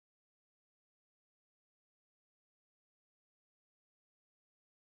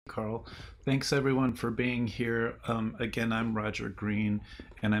Carl. Thanks everyone for being here. Again, I'm Roger Green,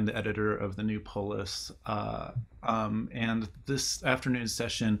 and I'm the editor of the New Polis. And this afternoon's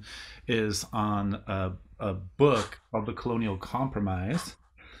session is on a book called The Colonial Compromise,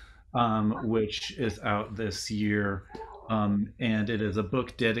 which is out this year. And it is a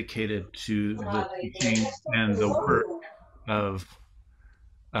book dedicated to the teaching and the work of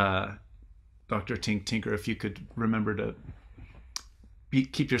uh, Dr. Tinker. If you could remember to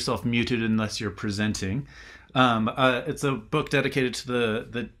keep yourself muted unless you're presenting. It's a book dedicated to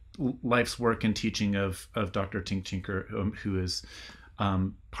the life's work and teaching of Dr. Tinker, who is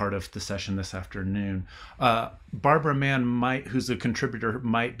part of the session this afternoon. Barbara Mann who's a contributor,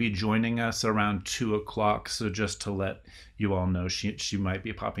 might be joining us around 2 o'clock. So just to let you all know, she might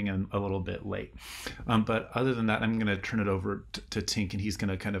be popping in a little bit late. But other than that, I'm going to turn it over to Tink, and he's going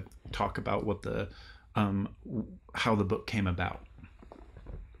to kind of talk about what how the book came about.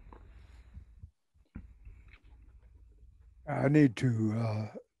 I need to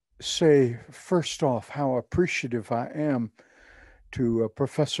say, first off, how appreciative I am to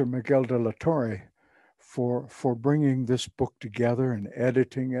Professor Miguel de la Torre for bringing this book together and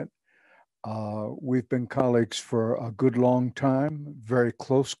editing it. We've been colleagues for a good long time, very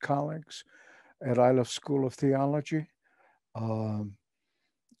close colleagues at Iliff School of Theology. When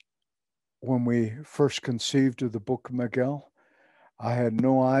we first conceived of the book, Miguel, I had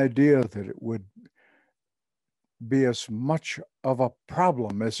no idea that it would be as much of a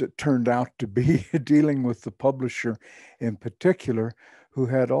problem as it turned out to be, dealing with the publisher in particular, who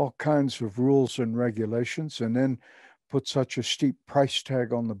had all kinds of rules and regulations, and then put such a steep price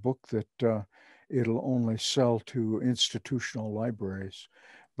tag on the book that it'll only sell to institutional libraries.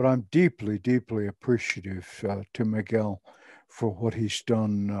 But I'm deeply, deeply appreciative to Miguel for what he's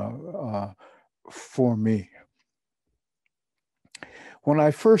done for me. When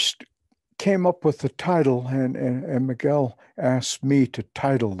I first came up with the title, and Miguel asked me to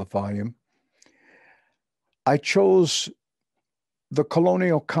title the volume, I chose The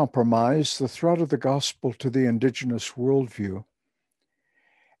Colonial Compromise, the Threat of the Gospel to the Indigenous Worldview,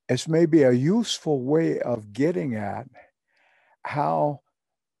 as maybe a useful way of getting at how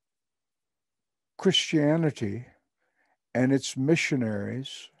Christianity and its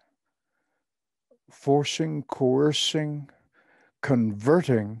missionaries forcing, coercing,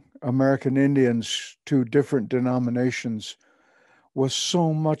 converting American Indians to different denominations was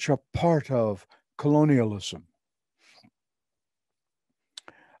so much a part of colonialism.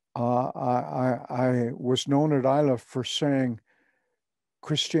 I was known at Iliff for saying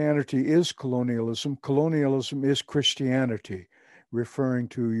Christianity is colonialism, colonialism is Christianity, referring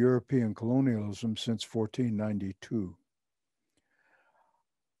to European colonialism since 1492.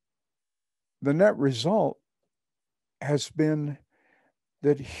 The net result has been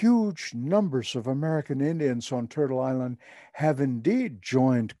that huge numbers of American Indians on Turtle Island have indeed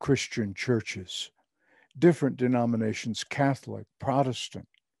joined Christian churches, different denominations, Catholic, Protestant,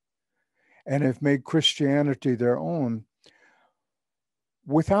 and have made Christianity their own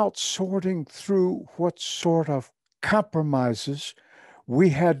without sorting through what sort of compromises we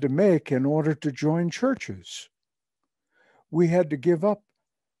had to make in order to join churches. We had to give up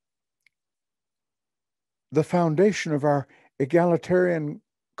the foundation of our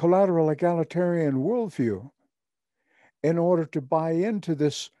collateral egalitarian worldview in order to buy into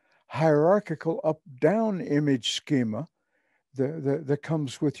this hierarchical up-down image schema that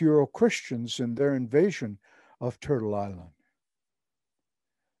comes with Euro-Christians and their invasion of Turtle Island.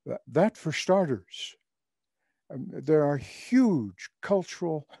 That for starters. There are huge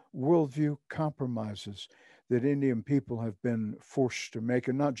cultural worldview compromises that Indian people have been forced to make,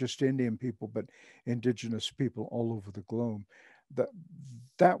 and not just Indian people, but indigenous people all over the globe.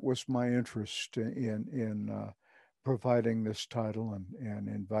 That was my interest in providing this title and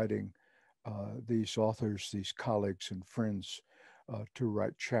inviting these authors, these colleagues and friends to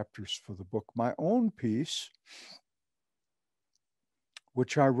write chapters for the book. My own piece,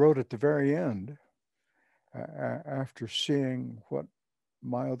 which I wrote at the very end, after seeing what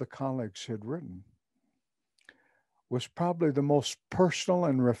my other colleagues had written, was probably the most personal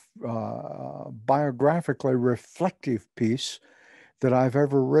and biographically reflective piece that I've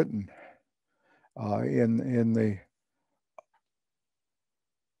ever written. In the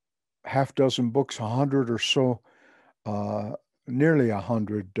half dozen books, 100 or so, nearly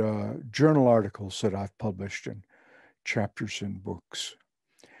 100 journal articles that I've published in chapters in books.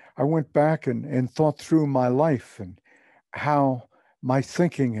 I went back and thought through my life and how my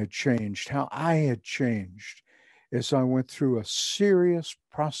thinking had changed, how I had changed as I went through a serious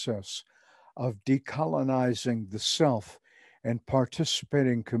process of decolonizing the self and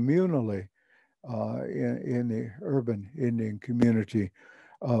participating communally in the urban Indian community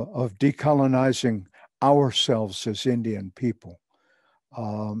of decolonizing ourselves as Indian people.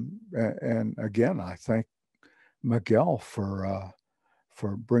 And again, I thank Miguel for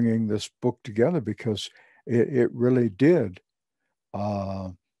bringing this book together, because it really did,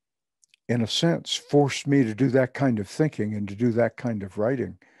 in a sense, force me to do that kind of thinking and to do that kind of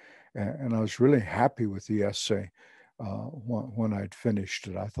writing. And I was really happy with the essay when I'd finished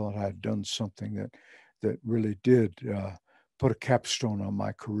it. I thought I had done something that really did put a capstone on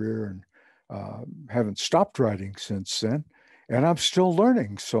my career, and haven't stopped writing since then. And I'm still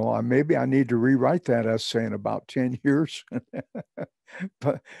learning. So maybe I need to rewrite that essay in about 10 years.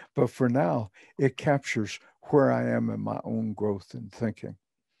 but for now, it captures where I am in my own growth and thinking.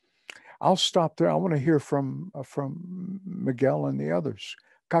 I'll stop there. I want to hear from Miguel and the others.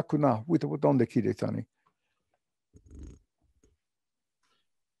 Kakuna, donde kiretani?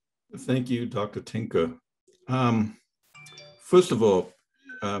 Thank you, Dr. Tinker. First of all,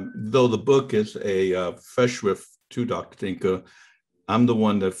 though the book is a fresh riff to Dr. Tinker, I'm the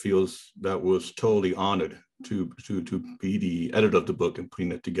one that feels that was totally honored to be the editor of the book and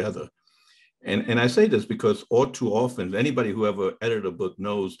putting it together. And I say this because all too often, anybody who ever edited a book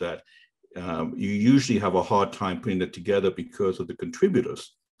knows that you usually have a hard time putting it together because of the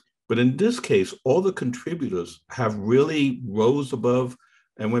contributors. But in this case, all the contributors have really rose above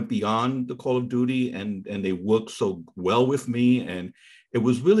and went beyond the call of duty, and they worked so well with me. And it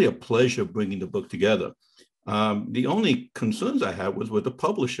was really a pleasure bringing the book together. The only concerns I had was with the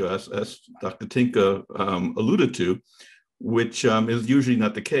publisher, as Dr. Tinker alluded to, which is usually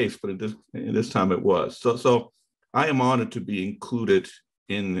not the case, but in this time it was. So I am honored to be included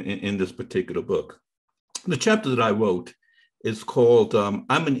in this particular book. The chapter that I wrote is called I'm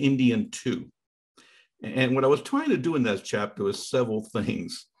an Indian Too. And what I was trying to do in that chapter is several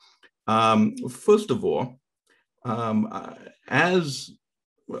things. First of all, as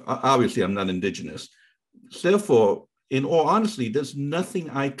obviously I'm not indigenous, therefore, in all honesty, there's nothing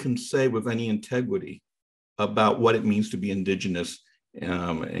I can say with any integrity about what it means to be indigenous in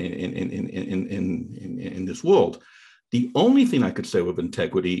this world. The only thing I could say with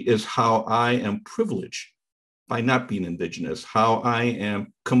integrity is how I am privileged by not being indigenous, how I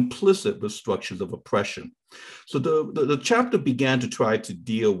am complicit with structures of oppression. So the chapter began to try to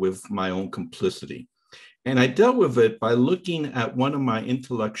deal with my own complicity. And I dealt with it by looking at one of my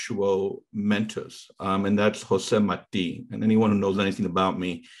intellectual mentors, and that's Jose Marti. And anyone who knows anything about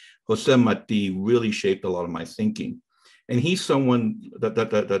me, Jose Marti really shaped a lot of my thinking. And he's someone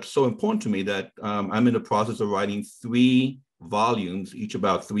that's so important to me that I'm in the process of writing 3 volumes, each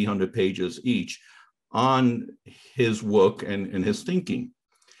about 300 pages each, on his work and his thinking.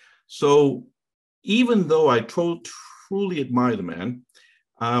 So even though I truly admire the man,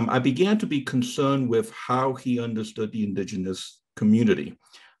 I began to be concerned with how he understood the indigenous community.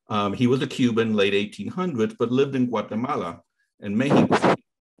 He was a Cuban, late 1800s, but lived in Guatemala and Mexico.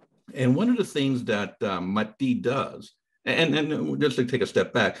 And one of the things that Marti does, and just to take a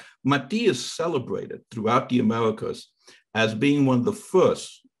step back, Marti is celebrated throughout the Americas as being one of the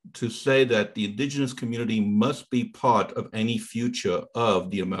first to say that the indigenous community must be part of any future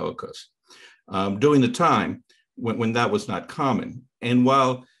of the Americas during the time when that was not common. And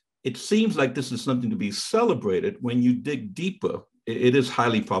while it seems like this is something to be celebrated, when you dig deeper, it is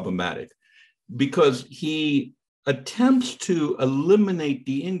highly problematic, because he attempts to eliminate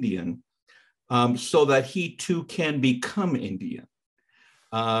the Indian so that he too can become Indian.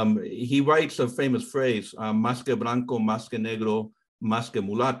 He writes a famous phrase, más que blanco, más que negro, más que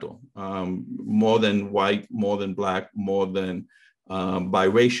mulatto, more than white, more than black, more than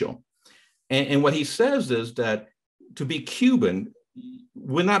biracial. And what he says is that to be Cuban,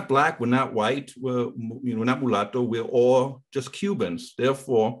 we're not black, we're not white, we're not mulatto, we're all just Cubans.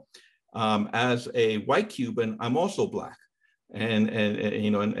 Therefore, as a white Cuban, I'm also black.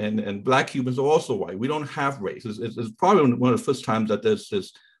 And black Cubans are also white. We don't have race. It's probably one of the first times that there's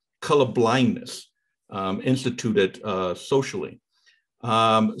this color blindness instituted socially.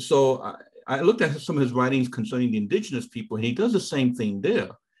 So I looked at some of his writings concerning the indigenous people, and he does the same thing there,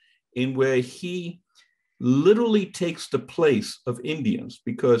 in where he literally takes the place of Indians,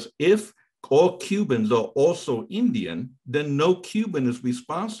 because if all Cubans are also Indian, then no Cuban is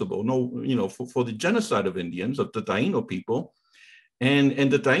responsible, for the genocide of Indians, of the Taino people.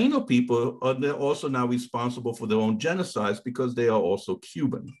 And the Taino people they're also now responsible for their own genocides because they are also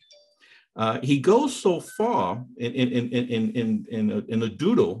Cuban. He goes so far in a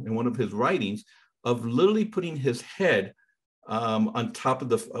doodle in one of his writings of literally putting his head on top of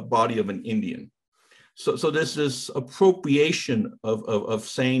the body of an Indian. So there's this appropriation of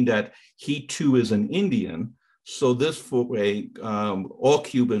saying that he too is an Indian. So this way, all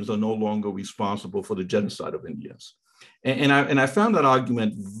Cubans are no longer responsible for the genocide of Indians. And I found that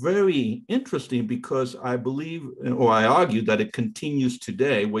argument very interesting because I believe, or I argue that it continues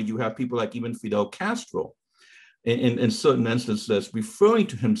today, where you have people like even Fidel Castro, in certain instances, referring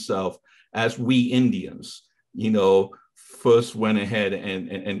to himself as we Indians, first went ahead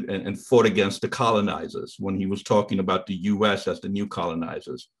and fought against the colonizers when he was talking about the US as the new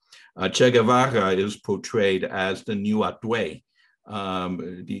colonizers. Che Guevara is portrayed as the new Atue, one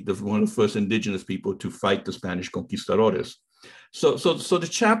of the first indigenous people to fight the Spanish conquistadores. So the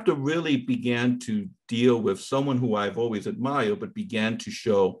chapter really began to deal with someone who I've always admired, but began to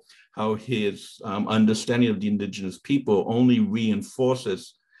show how his understanding of the indigenous people only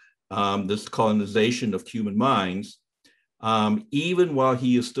reinforces this colonization of human minds, even while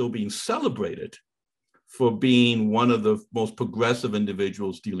he is still being celebrated for being one of the most progressive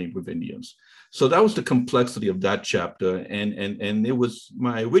individuals dealing with Indians. So that was the complexity of that chapter. And it was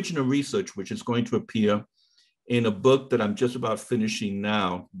my original research, which is going to appear in a book that I'm just about finishing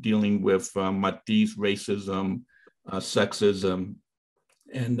now, dealing with Matisse racism, sexism,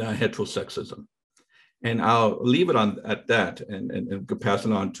 and heterosexism. And I'll leave it at that and pass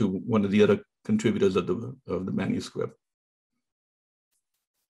it on to one of the other contributors of the manuscript.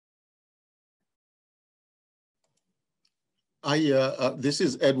 This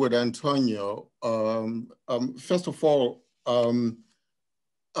is Edward Antonio. First of all,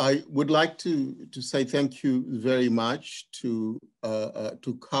 I would like to say thank you very much to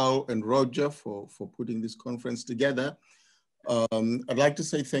Carl and Roger for putting this conference together. I'd like to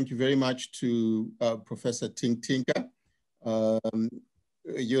say thank you very much to Professor Tink,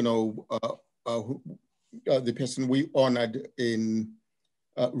 the person we honored in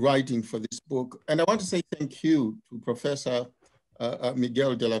writing for this book. And I want to say thank you to Professor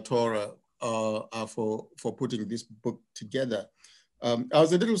Miguel de la Torre for putting this book together. I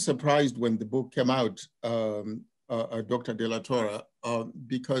was a little surprised when the book came out, Dr. de la Torre,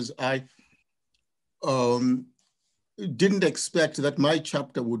 because I didn't expect that my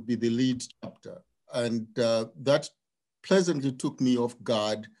chapter would be the lead chapter. And that pleasantly took me off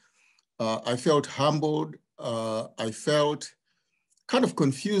guard. I felt humbled. I felt kind of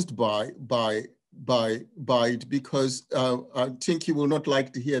confused by it because I think you will not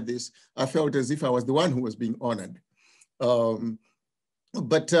like to hear this. I felt as if I was the one who was being honored. I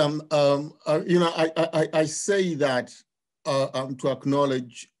say that to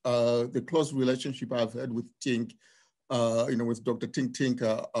acknowledge the close relationship I've had with Tink, with Dr. Tink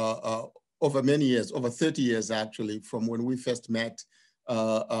over many years, over 30 years actually, from when we first met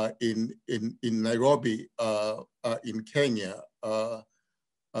in Nairobi, in Kenya,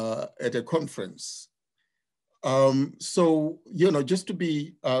 at a conference. Just to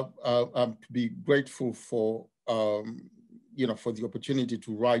be grateful for for the opportunity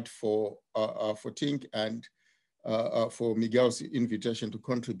to write for Tink and for Miguel's invitation to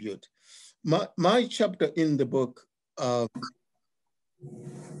contribute. My chapter in the book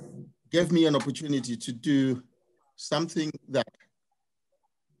gave me an opportunity to do something that,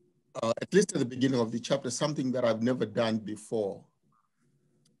 at least at the beginning of the chapter, something that I've never done before.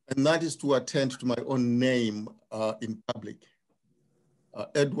 And that is to attend to my own name in public.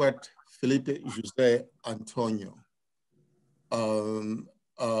 Edward Felipe Jose Antonio.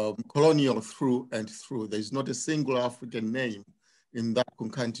 Colonial through and through. There's not a single African name in that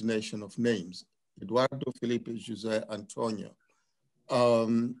concatenation of names. Eduardo Felipe Jose Antonio.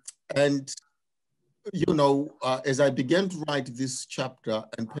 As I began to write this chapter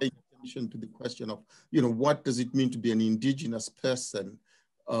and pay attention to the question of, what does it mean to be an indigenous person?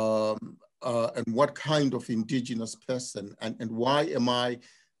 And what kind of indigenous person, and why am I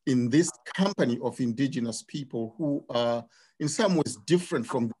in this company of indigenous people who are in some ways different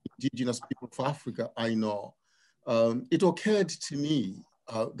from the indigenous people of Africa I know. It occurred to me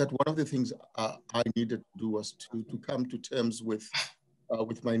that one of the things I needed to do was to come to terms with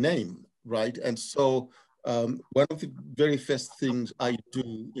my name, right? And so one of the very first things I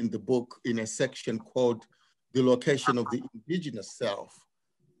do in the book, in a section called The Location of the Indigenous Self,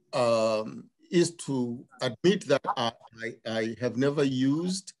 is to admit that I have never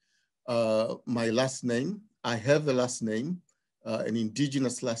used my last name. I have a last name, an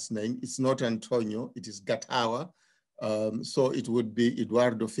indigenous last name. It's not Antonio, it is Gatawa. So it would be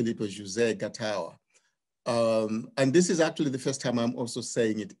Eduardo Felipe Jose Gatawa. And this is actually the first time I'm also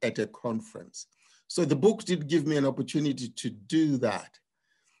saying it at a conference. So the book did give me an opportunity to do that.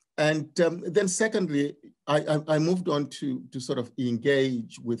 And then secondly, I moved on to sort of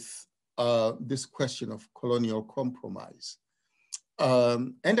engage with this question of colonial compromise.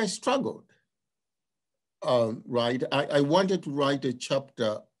 And I struggled, right? I wanted to write a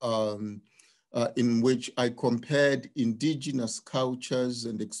chapter in which I compared indigenous cultures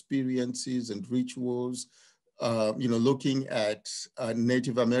and experiences and rituals, looking at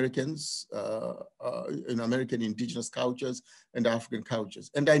Native Americans, in American indigenous cultures and African cultures.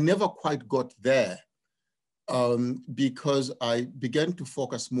 And I never quite got there because I began to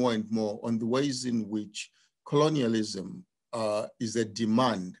focus more and more on the ways in which colonialism is a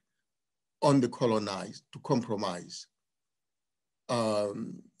demand on the colonized to compromise.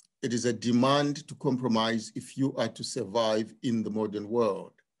 It is a demand to compromise if you are to survive in the modern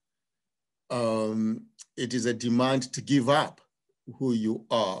world. It is a demand to give up who you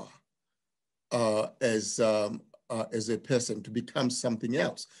are as a person, to become something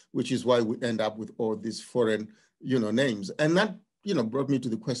else, which is why we end up with all these foreign, names. And that, brought me to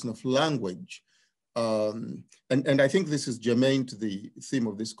the question of language. And I think this is germane to the theme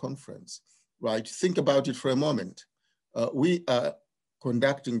of this conference, right? Think about it for a moment. We are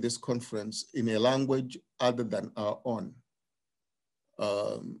conducting this conference in a language other than our own,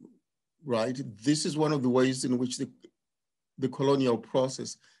 right? This is one of the ways in which the colonial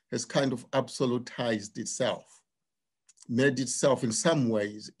process has kind of absolutized itself, made itself in some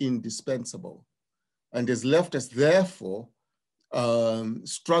ways indispensable, and has left us therefore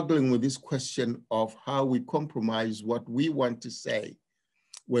struggling with this question of how we compromise what we want to say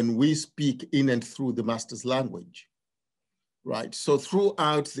when we speak in and through the master's language, right? So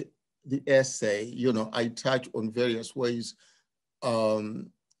throughout the essay, I touch on various ways,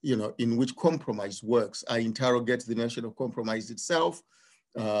 in which compromise works. I interrogate the notion of compromise itself.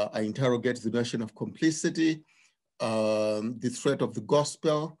 I interrogate the notion of complicity, the threat of the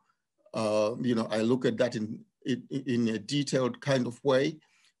gospel. I look at that in a detailed kind of way.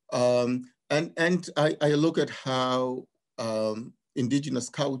 And I look at how indigenous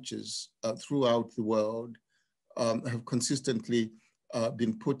cultures throughout the world have consistently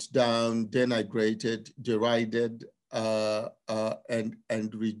been put down, denigrated, derided,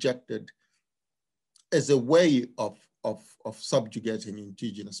 and rejected as a way of subjugating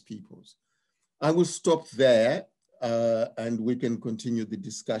indigenous peoples. I will stop there and we can continue the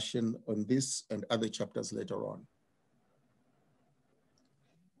discussion on this and other chapters later on.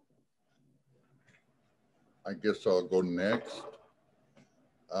 I guess I'll go next.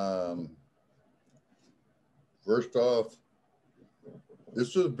 First off,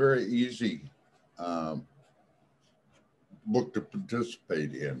 this is a very easy book to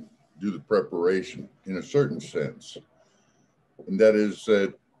participate in, do the preparation in a certain sense. And that is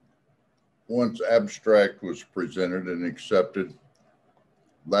that once abstract was presented and accepted,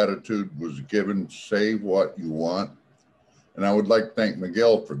 latitude was given, say what you want. And I would like to thank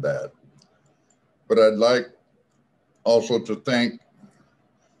Miguel for that. But I'd like also to thank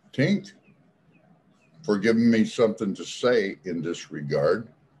Tink for giving me something to say in this regard.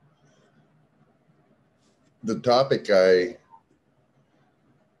 The topic I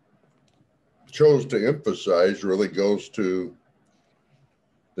chose to emphasize really goes to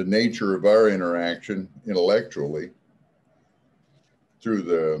the nature of our interaction intellectually through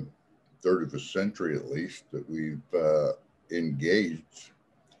the 30th century, at least, that we've engaged,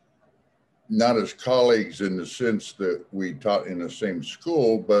 not as colleagues in the sense that we taught in the same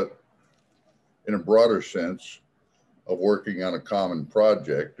school, but in a broader sense of working on a common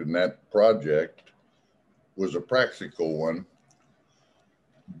project. And that project was a practical one,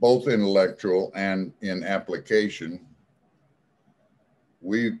 both intellectual and in application.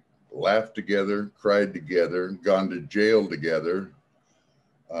 We laughed together, cried together, gone to jail together,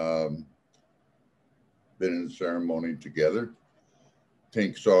 been in ceremony together.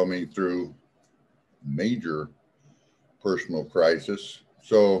 Tink saw me through major personal crisis.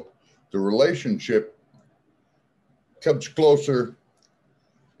 So the relationship comes closer,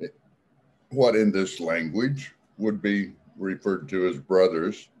 what in this language would be referred to as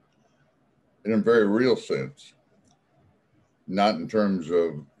brothers, in a very real sense, not in terms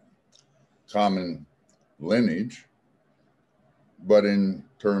of common lineage, but in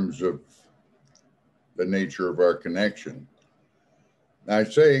terms of the nature of our connection. I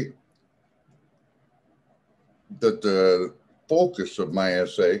say that the focus of my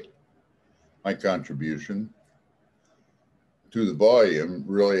essay, my contribution to the volume,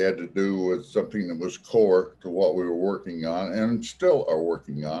 really had to do with something that was core to what we were working on and still are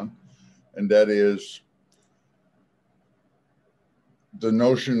working on, and that is the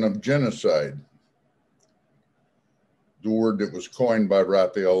notion of genocide, the word that was coined by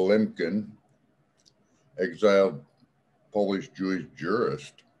Raphael Lemkin, exiled Polish Jewish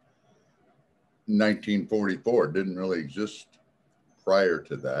jurist, 1944. It didn't really exist prior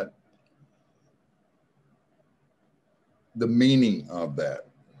to that. The meaning of that.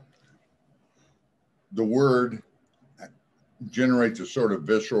 The word generates a sort of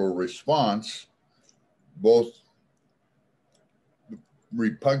visceral response, both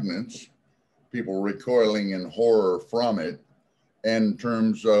repugnance, people recoiling in horror from it, and in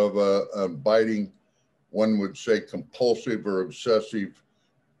terms of abiding, one would say, compulsive or obsessive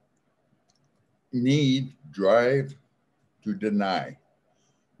need, drive to deny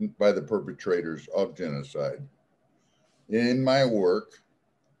by the perpetrators of genocide. In my work,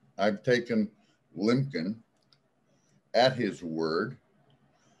 I've taken Lemkin at his word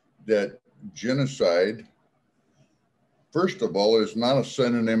that genocide, first of all, is not a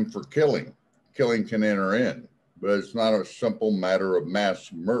synonym for killing. Killing can enter in, but it's not a simple matter of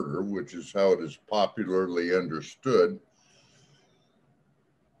mass murder, which is how it is popularly understood.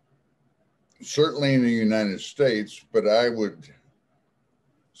 Certainly in the United States, but I would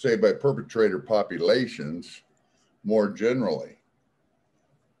say by perpetrator populations more generally.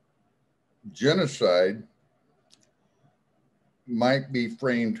 Genocide might be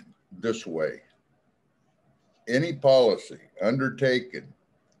framed this way. Any policy undertaken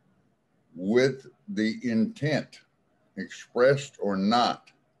with the intent, expressed or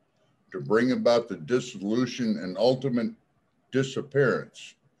not, to bring about the dissolution and ultimate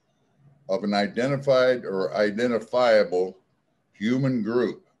disappearance of an identified or identifiable human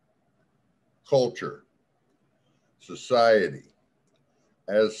group, culture, society,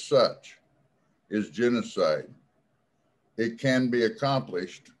 as such, is genocide. It can be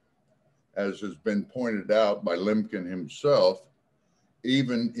accomplished, as has been pointed out by Lemkin himself,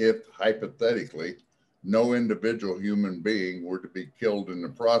 even if hypothetically no individual human being were to be killed in the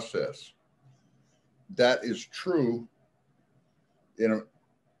process. That is true in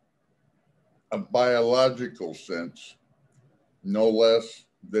a biological sense, no less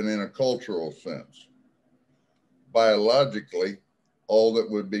than in a cultural sense. Biologically, all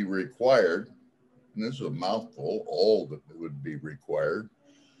that would be required, and this is a mouthful, all that would be required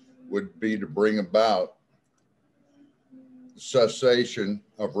would be to bring about cessation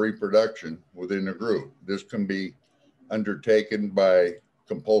of reproduction within a group. This can be undertaken by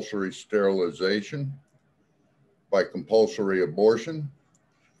compulsory sterilization, by compulsory abortion,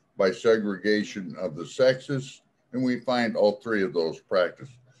 by segregation of the sexes, and we find all three of those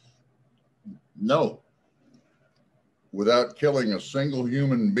practiced. No, without killing a single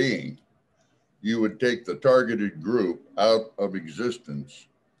human being, you would take the targeted group out of existence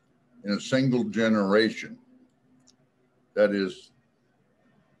in a single generation. That is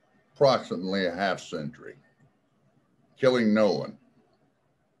approximately a half century. Killing no one,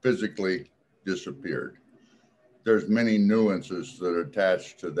 physically disappeared. There's many nuances that are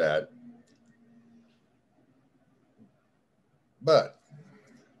attached to that. But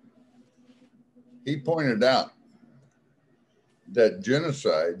he pointed out that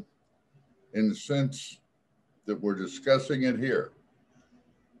genocide, in the sense that we're discussing it here,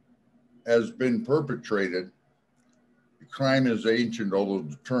 has been perpetrated. The crime is ancient, although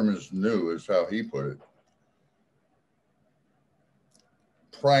the term is new, is how he put it.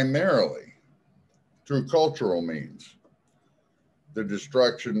 Primarily through cultural means, the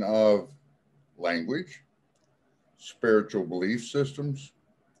destruction of language, spiritual belief systems,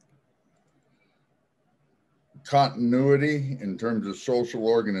 continuity in terms of social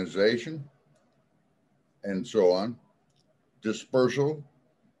organization, and so on, dispersal,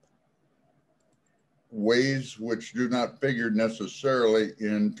 ways which do not figure necessarily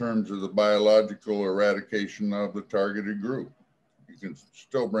in terms of the biological eradication of the targeted group. You can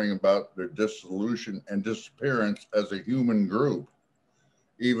still bring about their dissolution and disappearance as a human group,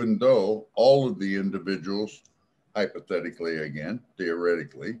 even though all of the individuals, hypothetically again,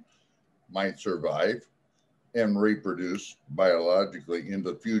 theoretically, might survive and reproduce biologically in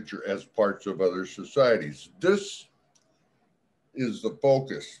the future as parts of other societies. This is the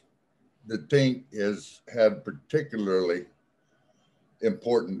focus that Tink has had particularly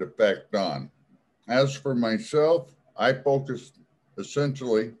important effect on. As for myself, I focused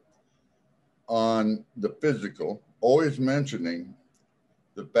essentially on the physical, always mentioning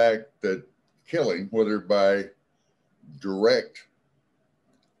the fact that killing, whether by direct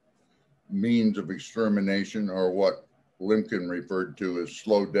means of extermination or what Lemkin referred to as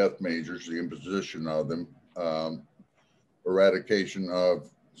slow death measures, the imposition of them, eradication of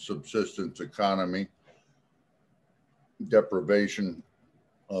subsistence economy, deprivation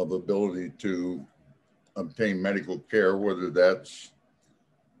of ability to obtain medical care, whether that's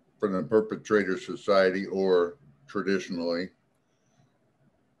from the perpetrator society or traditionally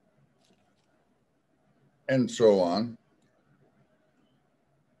and so on.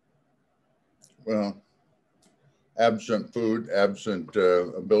 Well, absent food, absent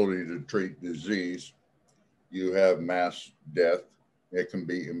ability to treat disease, you have mass death. It can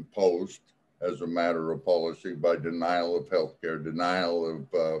be imposed as a matter of policy by denial of healthcare, denial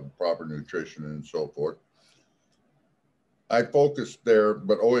of proper nutrition, and so forth. I focused there,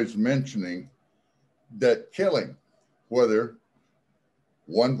 but always mentioning that killing, whether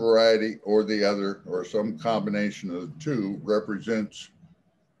one variety or the other, or some combination of the two, represents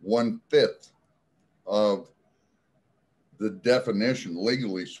 1/5 of the definition,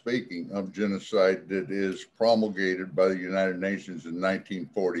 legally speaking, of genocide that is promulgated by the United Nations in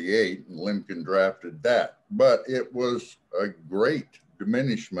 1948, and Limkin drafted that. But it was a great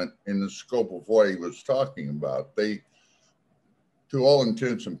diminishment in the scope of what he was talking about. They, to all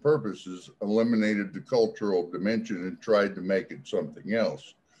intents and purposes, eliminated the cultural dimension and tried to make it something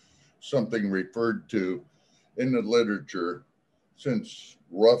else, something referred to in the literature since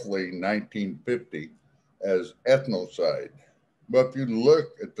roughly 1950 as ethnocide. But if you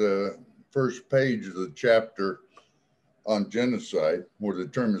look at the first page of the chapter on genocide, where the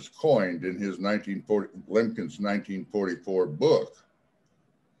term is coined in his Limkin's 1944 book,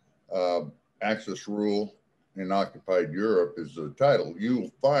 Axis Rule in Occupied Europe is the title,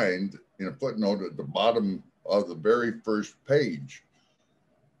 you'll find in a footnote at the bottom of the very first page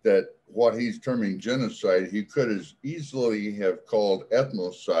that what he's terming genocide, he could as easily have called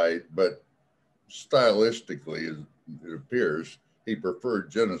ethnocide, but stylistically, as it appears, he preferred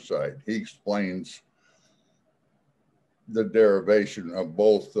genocide. He explains the derivation of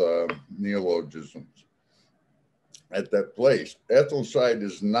both neologisms at that place. Ethnocide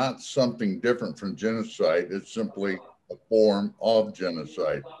is not something different from genocide. It's simply a form of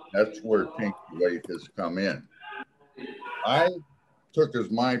genocide. That's where Tink has come in. I took as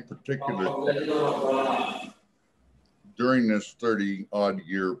my particular during this 30-odd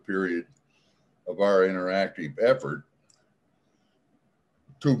year period of our interactive effort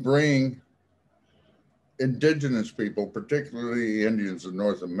to bring indigenous people, particularly Indians of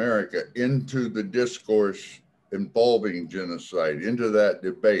North America, into the discourse involving genocide, into that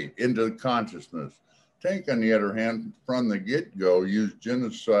debate, into the consciousness. Tink, on the other hand, from the get-go, used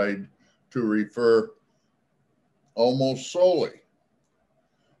genocide to refer almost solely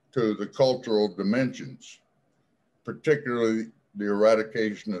to the cultural dimensions, particularly the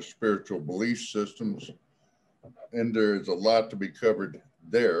eradication of spiritual belief systems. And there's a lot to be covered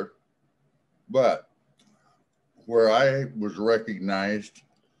there. But where I was recognized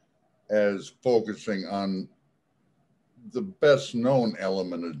as focusing on the best known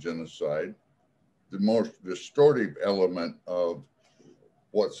element of genocide, the most distortive element of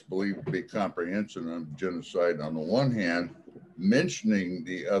what's believed to be comprehension of genocide on the one hand, mentioning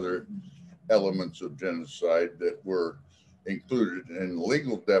the other elements of genocide that were included in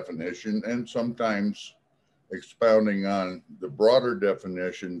legal definition, and sometimes expounding on the broader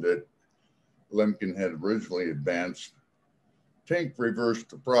definition that Limkin had originally advanced. Tink reversed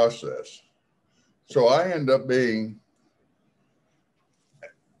the process. So I end up being,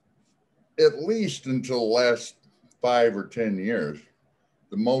 at least until the last 5 or 10 years,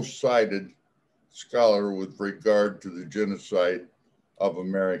 the most cited scholar with regard to the genocide of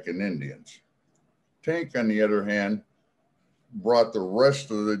American Indians. Tink, on the other hand, brought the rest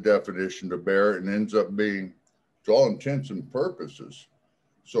of the definition to bear and ends up being, to all intents and purposes,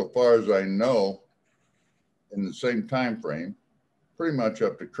 so far as I know, in the same time frame, pretty much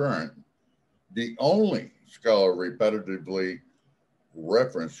up to current, the only scholar repetitively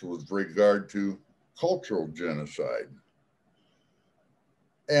referenced with regard to cultural genocide.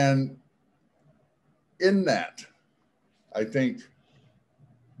 And in that, I think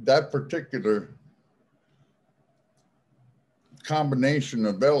that particular combination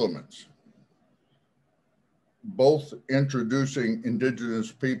of elements, both introducing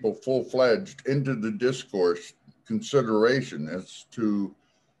indigenous people full-fledged into the discourse consideration as to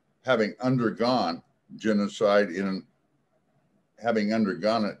having undergone genocide having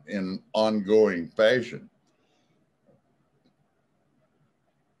undergone it in ongoing fashion.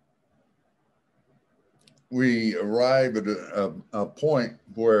 We arrive at a point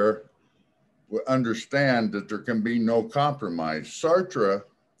where we understand that there can be no compromise. Sartre,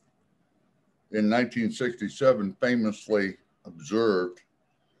 in 1967, famously observed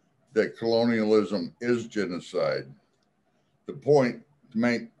that colonialism is genocide. The point to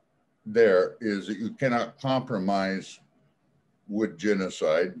make there is that you cannot compromise with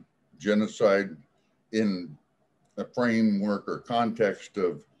genocide. Genocide in a framework or context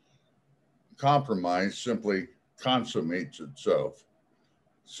of compromise simply consummates itself.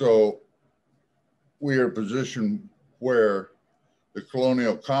 So we are in a position where the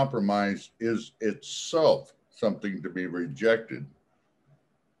colonial compromise is itself something to be rejected.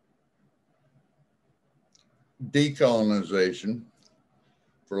 Decolonization,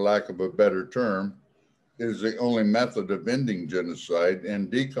 for lack of a better term, is the only method of ending genocide,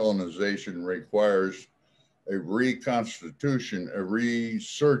 and decolonization requires a reconstitution, a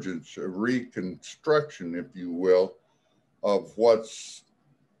resurgence, a reconstruction, if you will, of what's,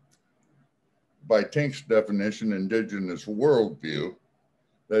 by Tink's definition, indigenous worldview.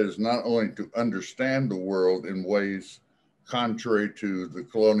 That is not only to understand the world in ways contrary to the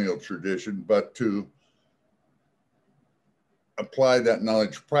colonial tradition, but to apply that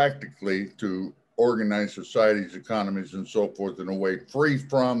knowledge practically to organize societies, economies, and so forth in a way free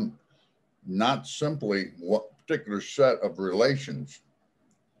from not simply one particular set of relations,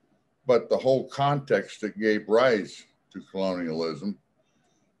 but the whole context that gave rise to colonialism.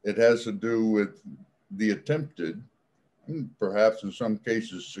 It has to do with the attempted, and perhaps in some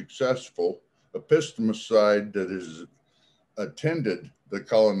cases successful, epistemicide that has attended the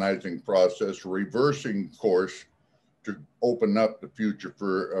colonizing process, reversing course to open up the future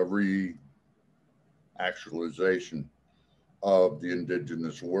for a re-actualization of the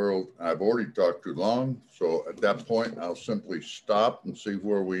indigenous world. I've already talked too long, so at that point, I'll simply stop and see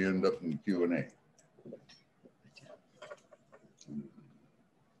where we end up in the Q&A.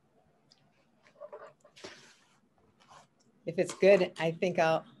 If it's good, I think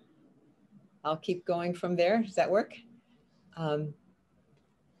I'll keep going from there. Does that work? I'm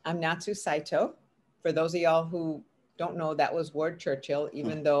Natsu Saito. For those of y'all who don't know, that was Ward Churchill,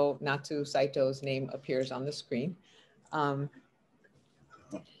 even though Natsu Saito's name appears on the screen.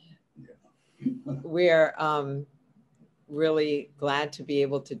 We're really glad to be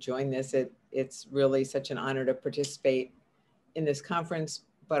able to join this. It's really such an honor to participate in this conference,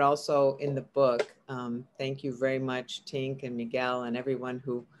 but also in the book. Thank you very much, Tink and Miguel and everyone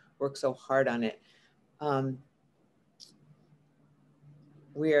who worked so hard on it.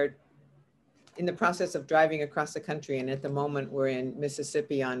 We are in the process of driving across the country, and at the moment we're in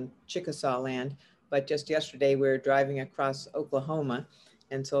Mississippi on Chickasaw land, but just yesterday we were driving across Oklahoma.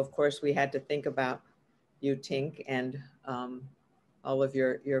 And so of course we had to think about you, Tink, and all of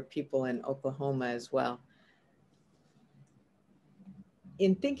your people in Oklahoma as well.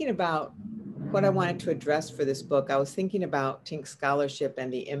 In thinking about what I wanted to address for this book, I was thinking about Tink's scholarship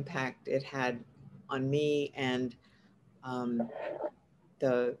and the impact it had on me, and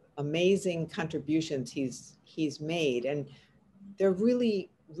the amazing contributions he's made. And they're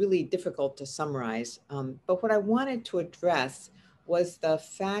really, really difficult to summarize. But what I wanted to address was the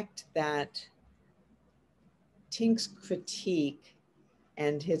fact that Tink's critique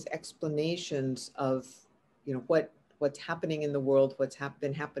and his explanations of, you know, what's happening in the world, what's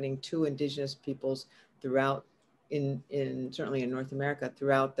been happening to indigenous peoples throughout, certainly in North America,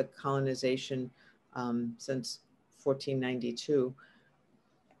 throughout the colonization since 1492,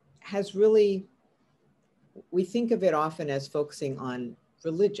 has really, we think of it often as focusing on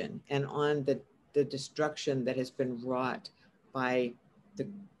religion and on the destruction that has been wrought by the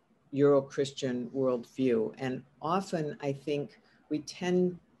Euro-Christian worldview. And often I think we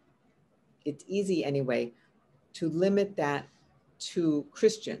tend, it's easy anyway, to limit that to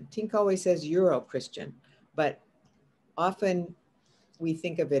Christian. Tink always says Euro-Christian, but often we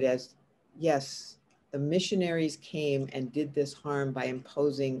think of it as, yes, the missionaries came and did this harm by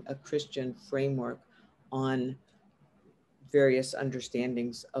imposing a Christian framework on various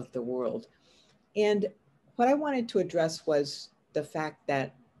understandings of the world. And what I wanted to address was the fact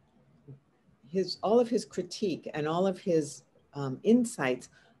that all of his critique and all of his insights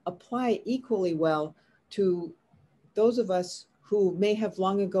apply equally well to those of us who may have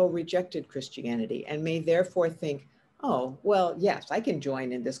long ago rejected Christianity and may therefore think, oh, well, yes, I can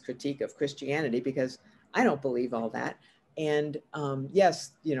join in this critique of Christianity because I don't believe all that. And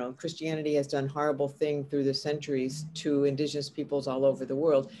yes, you know, Christianity has done horrible things through the centuries to indigenous peoples all over the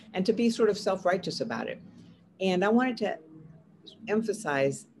world, and to be sort of self-righteous about it. And I wanted to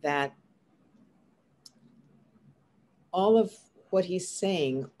emphasize that all of what he's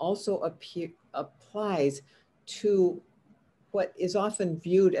saying also applies to what is often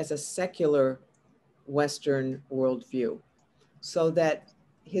viewed as a secular Western worldview, so that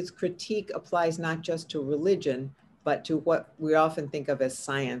his critique applies not just to religion, but to what we often think of as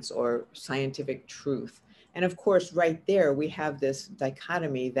science or scientific truth. And of course, right there, we have this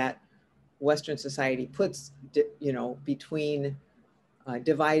dichotomy that Western society puts, you know, between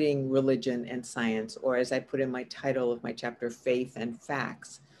dividing religion and science, or as I put in my title of my chapter, faith and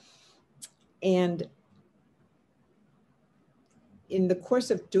facts. And in the course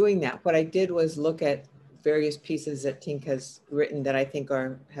of doing that, what I did was look at various pieces that Tink has written that I think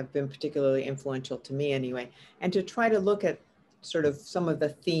have been particularly influential to me anyway, and to try to look at sort of some of the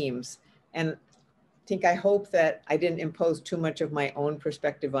themes. And Tink, I hope that I didn't impose too much of my own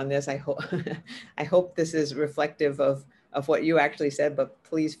perspective on this. I hope I hope this is reflective of what you actually said, but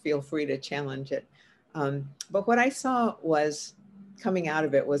please feel free to challenge it. But what I saw was coming out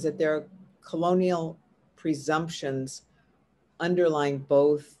of it was that there are colonial presumptions underlying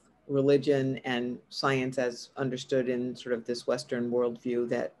both religion and science as understood in sort of this Western worldview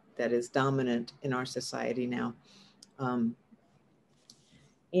that is dominant in our society now.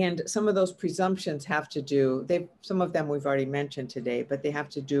 And some of those presumptions have to do, some of them we've already mentioned today, but they have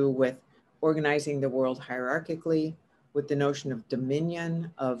to do with organizing the world hierarchically, with the notion of dominion,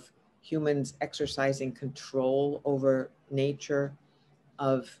 of humans exercising control over nature,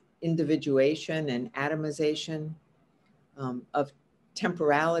 of individuation and atomization, of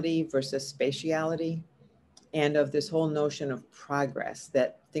temporality versus spatiality, and of this whole notion of progress,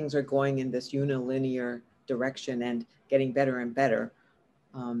 that things are going in this unilinear direction and getting better and better.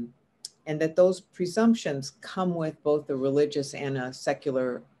 And that those presumptions come with both a religious and a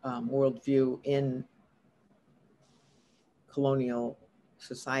secular worldview in colonial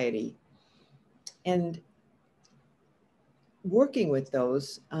society. And working with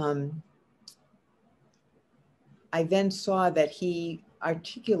those, I then saw that he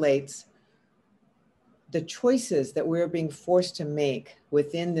articulates the choices that we're being forced to make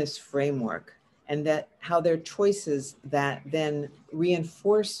within this framework, and that how they're choices that then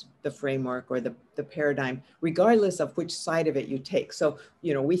reinforce the framework or the paradigm, regardless of which side of it you take. So,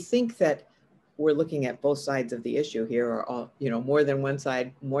 you know, we think that we're looking at both sides of the issue here, or all, you know, more than one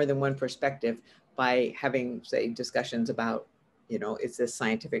side, more than one perspective, by having, say, discussions about, you know, is this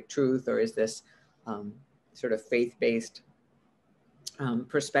scientific truth, or is this sort of faith-based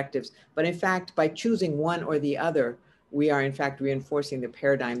perspectives. But in fact, by choosing one or the other, we are in fact reinforcing the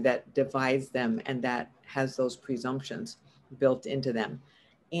paradigm that divides them and that has those presumptions built into them.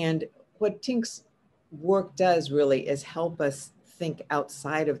 And what Tink's work does really is help us think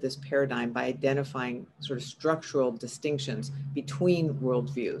outside of this paradigm by identifying sort of structural distinctions between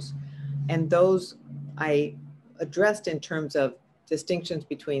worldviews. And those I addressed in terms of distinctions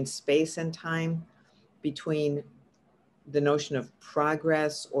between space and time, between the notion of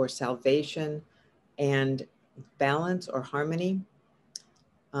progress or salvation and balance or harmony.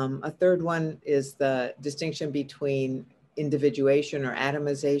 A third one is the distinction between individuation or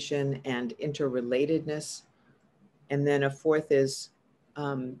atomization and interrelatedness. And then a fourth is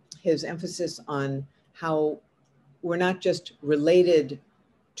his emphasis on how we're not just related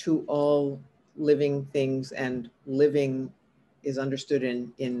to all living things, and living is understood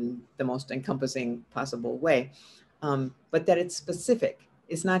in the most encompassing possible way, but that it's specific.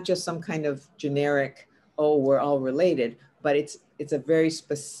 It's not just some kind of generic, oh, we're all related, but it's a very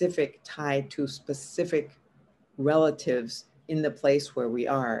specific tie to specific relatives in the place where we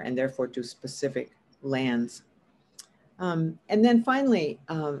are, and therefore to specific lands. And then finally,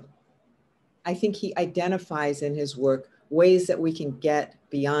 I think he identifies in his work ways that we can get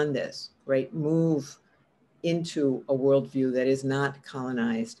beyond this, right? Move into a worldview that is not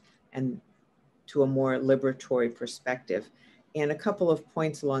colonized and to a more liberatory perspective. And a couple of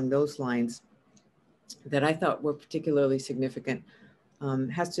points along those lines that I thought were particularly significant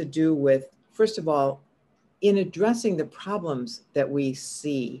has to do with, first of all, in addressing the problems that we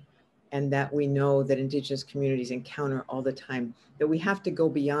see and that we know that Indigenous communities encounter all the time, that we have to go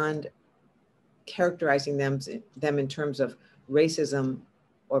beyond characterizing them in terms of racism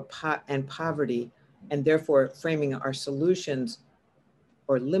or and poverty, and therefore framing our solutions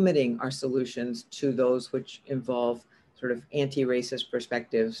or limiting our solutions to those which involve sort of anti-racist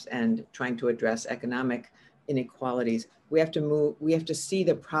perspectives and trying to address economic inequalities. We have to see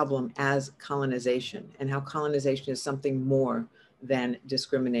the problem as colonization, and how colonization is something more than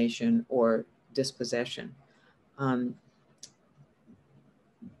discrimination or dispossession. And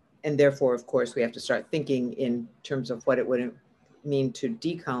therefore, of course, we have to start thinking in terms of what it would mean to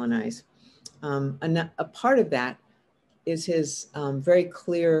decolonize. A part of that is his very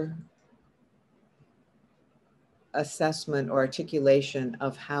clear assessment or articulation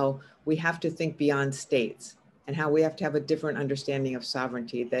of how we have to think beyond states, and how we have to have a different understanding of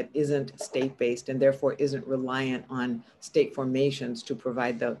sovereignty that isn't state-based and therefore isn't reliant on state formations to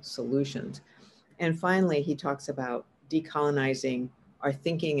provide the solutions. And finally, he talks about decolonizing our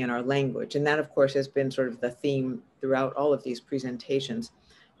thinking and our language. And that, of course, has been sort of the theme throughout all of these presentations.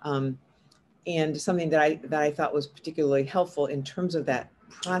 And something that I thought was particularly helpful in terms of that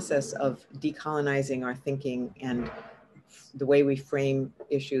process of decolonizing our thinking and the way we frame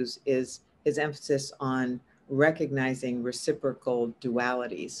issues is his emphasis on recognizing reciprocal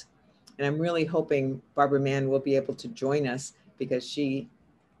dualities. And I'm really hoping Barbara Mann will be able to join us, because she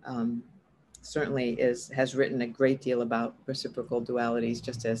certainly has written a great deal about reciprocal dualities,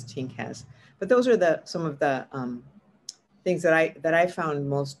 just as Tink has. But those are some of the things that I found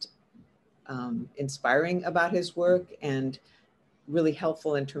most inspiring about his work, and really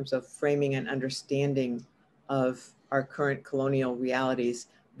helpful in terms of framing and understanding of our current colonial realities,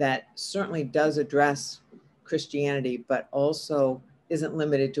 that certainly does address Christianity, but also isn't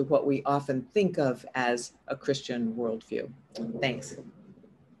limited to what we often think of as a Christian worldview. Thanks.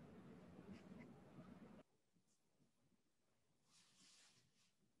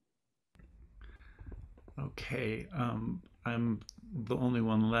 Okay, I'm the only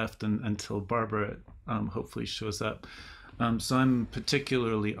one left until Barbara hopefully shows up. So I'm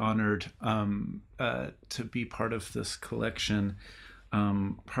particularly honored to be part of this collection,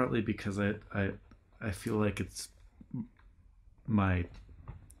 partly because I feel like it's my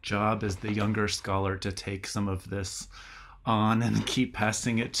job as the younger scholar to take some of this on and keep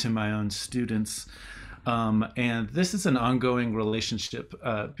passing it to my own students. And this is an ongoing relationship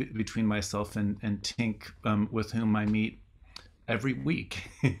between myself and Tink, with whom I meet every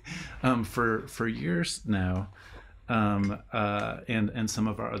week for years now. And some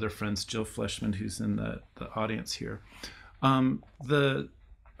of our other friends, Jill Fleshman, who's in the audience here.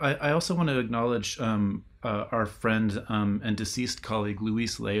 I also want to acknowledge our friend and deceased colleague,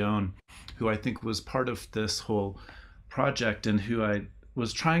 Luis Leon, who I think was part of this whole project, and who I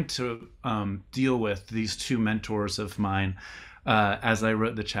was trying to deal with, these two mentors of mine, as I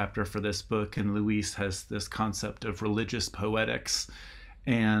wrote the chapter for this book. And Luis has this concept of religious poetics,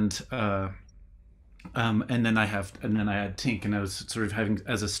 and then I had Tink, and I was sort of having,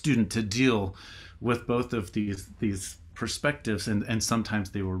 as a student, to deal with both of these perspectives, and sometimes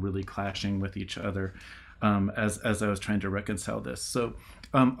they were really clashing with each other as I was trying to reconcile this. So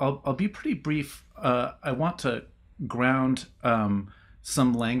I'll be pretty brief. I want to ground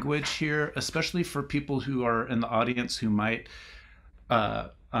some language here, especially for people who are in the audience who might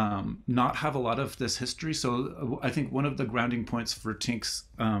not have a lot of this history. So I think one of the grounding points for Tink's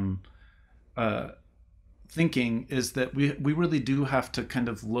thinking is that we really do have to kind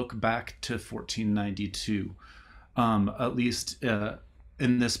of look back to 1492, at least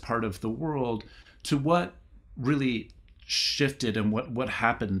in this part of the world, to what really shifted and what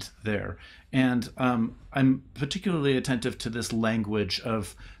happened there. And I'm particularly attentive to this language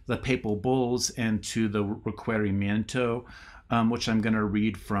of the papal bulls and to the requerimiento, which I'm going to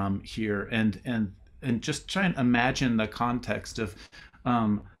read from here, and just try and imagine the context of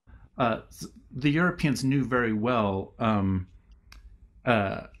the Europeans knew very well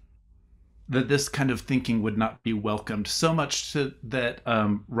that this kind of thinking would not be welcomed, so much that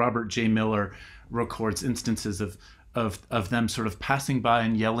Robert J. Miller records instances of them sort of passing by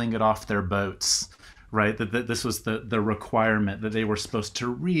and yelling it off their boats, right? That this was the requirement that they were supposed to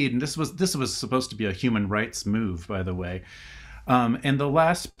read, and this was supposed to be a human rights move, by the way. And the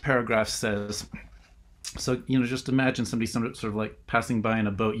last paragraph says, so just imagine somebody sort of like passing by in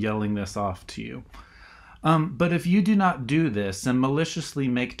a boat yelling this off to you. But if you do not do this and maliciously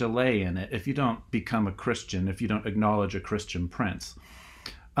make delay in it, if you don't become a Christian, if you don't acknowledge a Christian prince,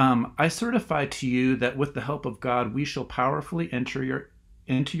 I certify to you that with the help of God, we shall powerfully enter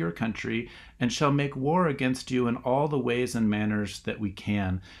into your country and shall make war against you in all the ways and manners that we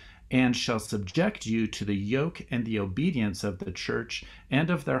can, and shall subject you to the yoke and the obedience of the church and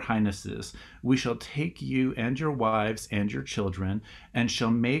of their highnesses. We shall take you and your wives and your children, and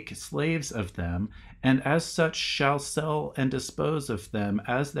shall make slaves of them, and as such shall sell and dispose of them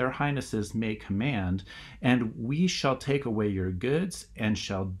as their highnesses may command. And we shall take away your goods, and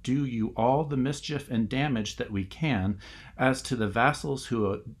shall do you all the mischief and damage that we can, as to the vassals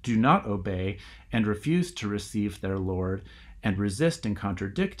who do not obey and refuse to receive their lord, and resist and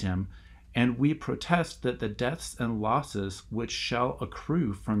contradict him. And we protest that the deaths and losses which shall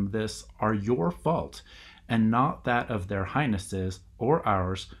accrue from this are your fault, and not that of their highnesses or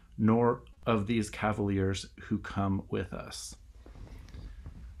ours, nor of these cavaliers who come with us.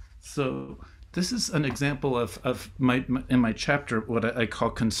 So this is an example of in my chapter what I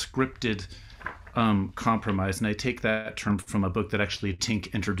call conscripted compromise, and I take that term from a book that actually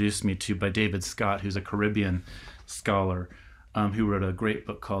Tink introduced me to by David Scott, who's a Caribbean scholar, who wrote a great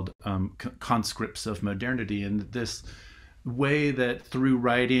book called Conscripts of Modernity. And this way that through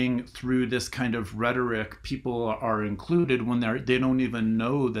writing, through this kind of rhetoric, people are included when they don't even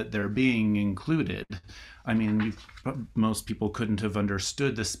know that they're being included. I mean, most people couldn't have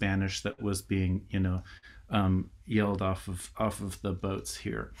understood the Spanish that was being, yelled off of the boats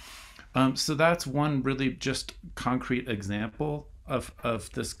here. So that's one really just concrete example of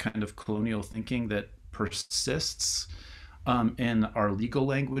this kind of colonial thinking that persists in our legal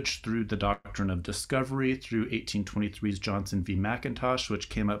language through the doctrine of discovery, through 1823's Johnson v. McIntosh, which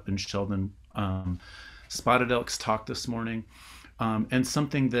came up in Sheldon Spotted Elk's talk this morning, and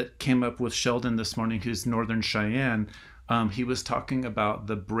something that came up with Sheldon this morning, who's Northern Cheyenne. He was talking about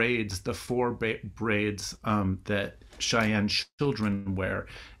the braids, the four braids that Cheyenne children wear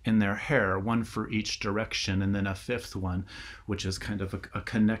in their hair, one for each direction, and then a fifth one, which is kind of a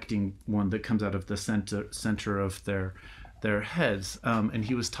connecting one that comes out of the center of their heads. And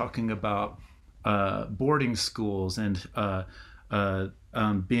he was talking about boarding schools and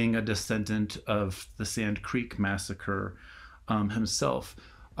being a descendant of the Sand Creek Massacre himself.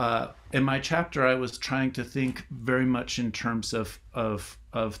 In my chapter, I was trying to think very much in terms of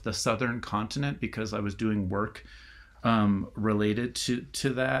the southern continent, because I was doing work related to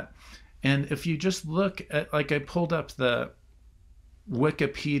that. And if you just look at, like, I pulled up the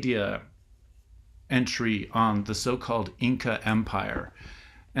Wikipedia entry on the so-called Inca Empire,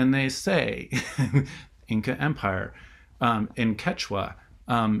 and they say Inca Empire in Quechua,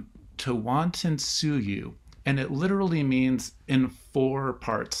 Tehuantinsuyu, and it literally means in four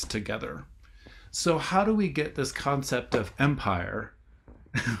parts together. So how do we get this concept of empire?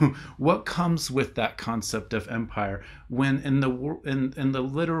 What comes with that concept of empire when in the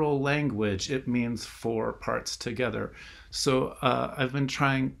literal language it means four parts together? So I've been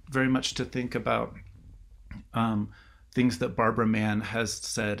trying very much to think about things that Barbara Mann has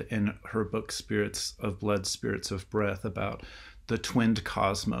said in her book Spirits of Blood, Spirits of Breath, about the twinned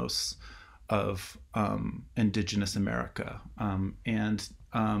cosmos of indigenous America, and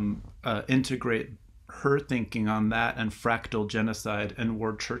integrate her thinking on that and fractal genocide and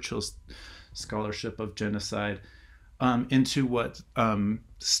Ward Churchill's scholarship of genocide into what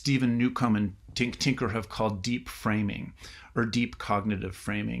Stephen Newcomb and Tinker have called deep framing, or deep cognitive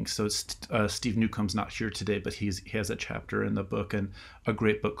framing. So Steve Newcomb's not here today, but he has a chapter in the book, and a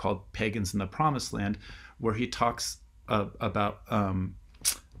great book called Pagans in the Promised Land, where he talks about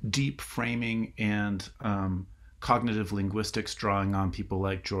deep framing and cognitive linguistics, drawing on people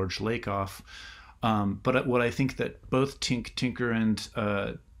like George Lakoff. But what I think that both Tinker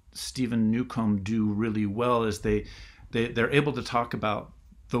and Stephen Newcomb do really well is they're able to talk about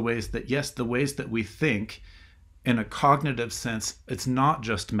the ways that, yes, the ways that we think in a cognitive sense, it's not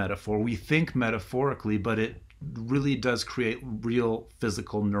just metaphor. We think metaphorically, but it really does create real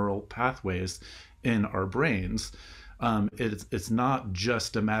physical neural pathways in our brains. It's not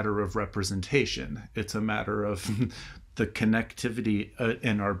just a matter of representation. It's a matter of the connectivity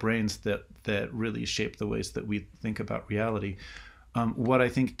in our brains that really shape the ways that we think about reality. What I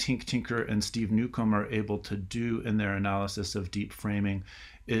think Tinker and Steve Newcomb are able to do in their analysis of deep framing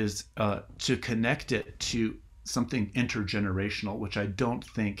is to connect it to something intergenerational, which I don't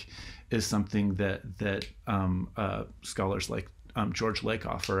think is something that scholars like George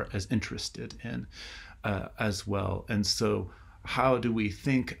Lakoff are as interested in as well. And so how do we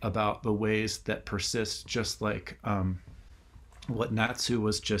think about the ways that persist, just like what Natsu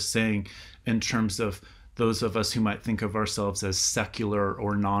was just saying, in terms of those of us who might think of ourselves as secular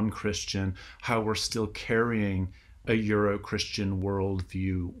or non-Christian, how we're still carrying a Euro-Christian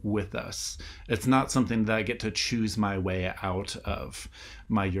worldview with us. It's not something that I get to choose my way out of,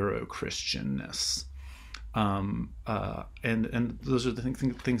 my Euro-Christianness. And those are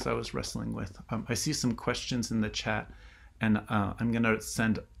the things I was wrestling with. I see some questions in the chat, and I'm going to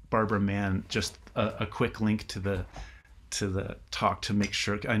send Barbara Mann just a quick link to the talk to make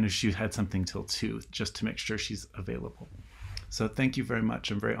sure. I know she had something till 2, just to make sure she's available. So thank you very much.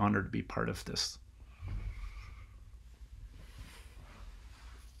 I'm very honored to be part of this.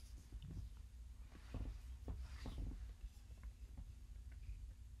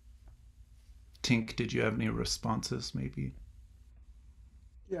 Tink, did you have any responses, maybe?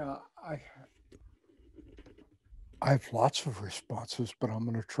 Yeah, I have lots of responses, but I'm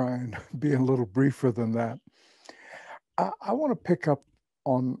going to try and be a little briefer than that. I want to pick up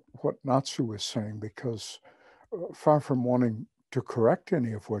on what Natsu was saying, because far from wanting to correct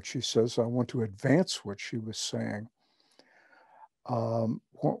any of what she says, I want to advance what she was saying.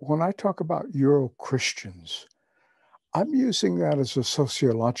 When I talk about Euro-Christians, I'm using that as a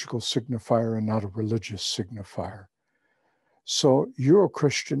sociological signifier and not a religious signifier. So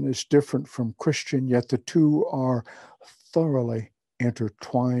Euro-Christian is different from Christian, yet the two are thoroughly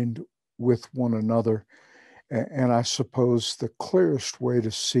intertwined with one another. And I suppose the clearest way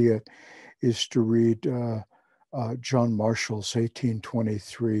to see it is to read John Marshall's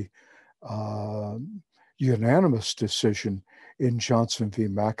 1823, unanimous decision in Johnson v.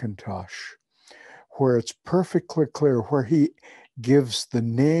 McIntosh, where it's perfectly clear, where he gives the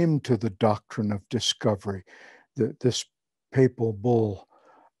name to the doctrine of discovery, this papal bull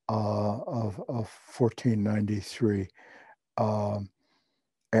of 1493,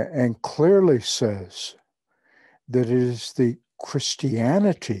 and clearly says that it is the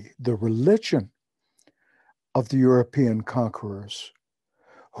Christianity, the religion of the European conquerors,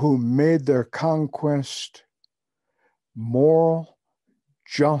 who made their conquest moral,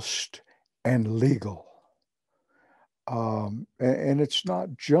 just, and legal. And it's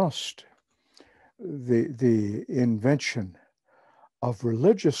not just the invention of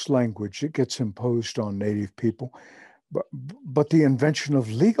religious language that gets imposed on Native people, but the invention of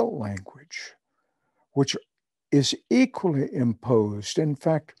legal language, which is equally imposed. In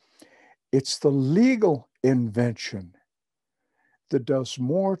fact, it's the legal invention that does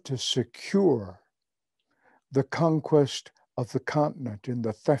more to secure the conquest of the continent and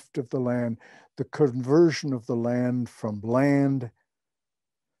the theft of the land, the conversion of the land from land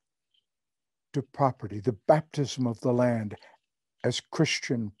to property, the baptism of the land as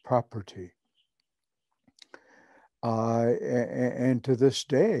Christian property. And to this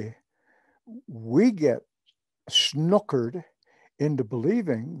day, we get snookered into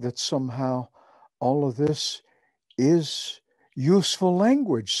believing that somehow all of this is useful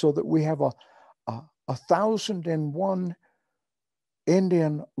language, so that we have a 1,001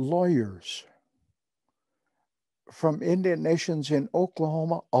 Indian lawyers from Indian nations in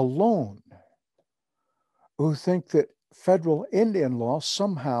Oklahoma alone who think that federal Indian law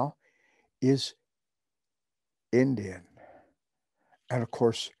somehow is Indian. And of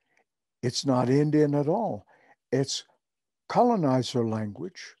course, it's not Indian at all. It's colonizer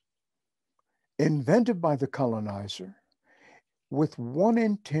language invented by the colonizer with one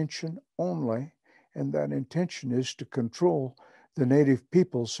intention only, and that intention is to control the native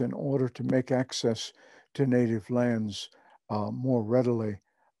peoples in order to make access to native lands more readily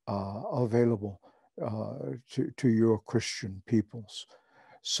available to your Christian peoples.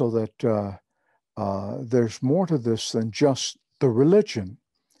 So that there's more to this than just the religion.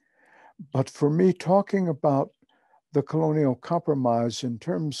 But for me, talking about the colonial compromise in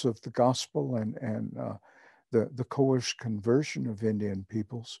terms of the gospel and the coerced conversion of Indian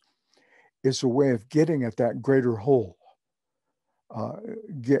peoples is a way of getting at that greater whole,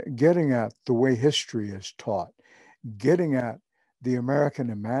 getting at the way history is taught, getting at the American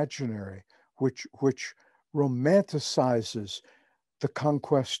imaginary, which romanticizes the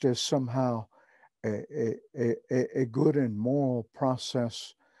conquest as somehow a good and moral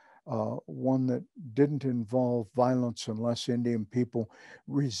process, one that didn't involve violence unless Indian people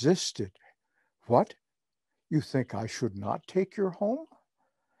resisted. What? You think I should not take your home?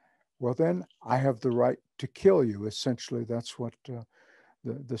 Well, then I have the right to kill you. Essentially, that's what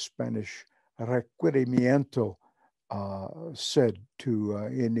the Spanish requerimiento said to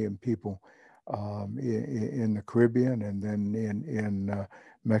Indian people in the Caribbean and then in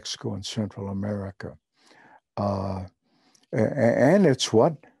Mexico and Central America. And it's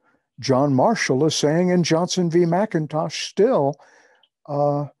what John Marshall is saying in Johnson v. McIntosh still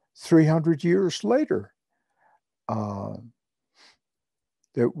 300 years later.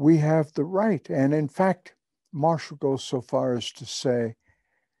 That we have the right. And in fact, Marshall goes so far as to say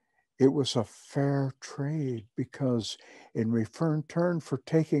it was a fair trade because in return for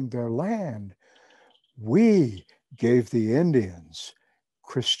taking their land, we gave the Indians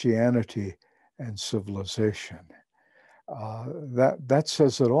Christianity and civilization. That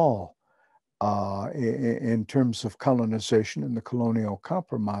says it all in terms of colonization and the colonial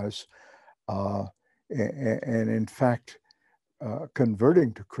compromise. And in fact,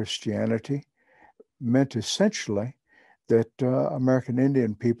 converting to Christianity meant essentially that American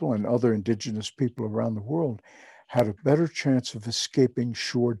Indian people and other indigenous people around the world had a better chance of escaping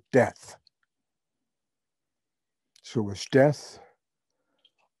sure death. So it was death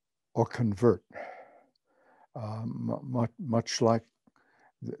or convert, much like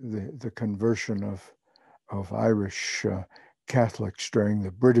the conversion of Irish Catholics during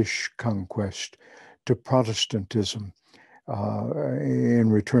the British conquest to Protestantism in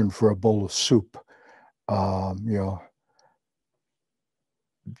return for a bowl of soup.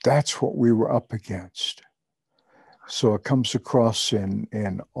 That's what we were up against. So it comes across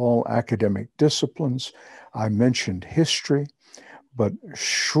in all academic disciplines. I mentioned history, but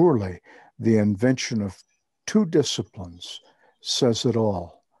surely the invention of two disciplines says it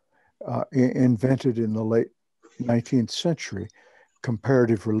all. Invented in the late 19th century,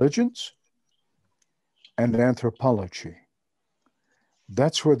 comparative religions and anthropology.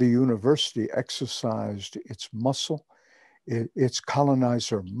 That's where the university exercised its muscle, its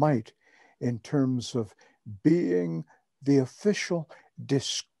colonizer might, in terms of being the official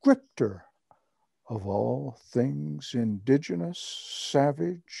descriptor of all things indigenous,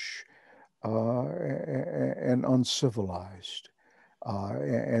 savage, and uncivilized.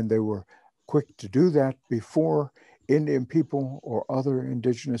 And they were quick to do that before Indian people or other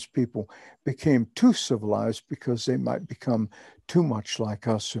indigenous people became too civilized, because they might become too much like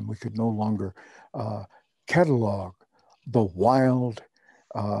us and we could no longer catalog the wild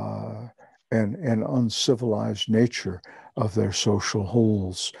and uncivilized nature of their social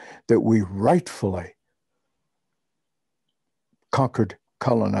wholes that we rightfully conquered,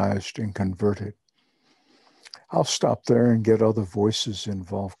 colonized, and converted. I'll stop there and get other voices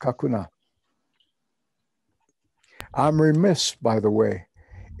involved. Kakuna. I'm remiss, by the way,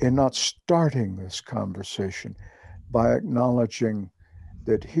 in not starting this conversation by acknowledging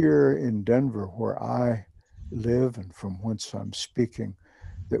that here in Denver, where I live and from whence I'm speaking,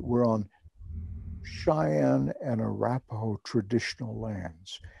 that we're on Cheyenne and Arapaho traditional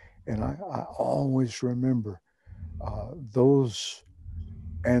lands. And I always remember those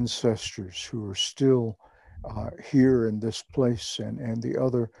ancestors who are still here in this place, and the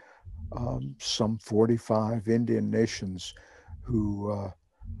other some 45 Indian nations who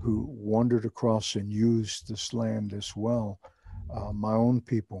wandered across and used this land as well. My own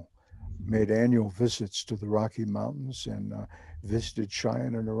people made annual visits to the Rocky Mountains and visited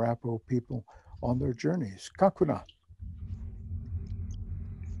Cheyenne and Arapaho people on their journeys. Kakuna.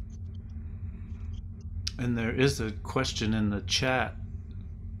 And there is a question in the chat,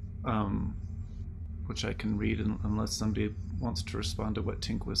 which I can read unless somebody wants to respond to what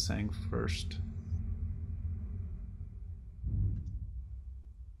Tink was saying first.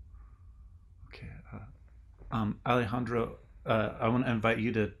 Okay. Alejandro, I want to invite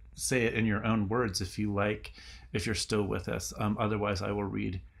you to say it in your own words if you like, if you're still with us. Otherwise, I will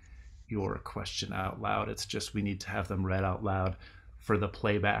read your question out loud. It's just we need to have them read out loud for the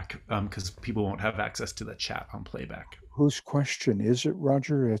playback, because people won't have access to the chat on playback. Whose question is it,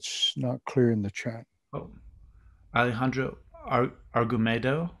 Roger? It's not clear in the chat. Oh, Alejandro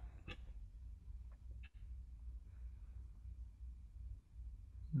Argumedo.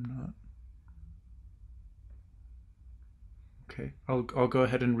 Not. Okay, I'll go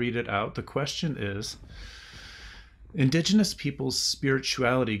ahead and read it out. The question is, Indigenous peoples'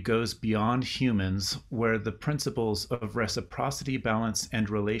 spirituality goes beyond humans, where the principles of reciprocity, balance, and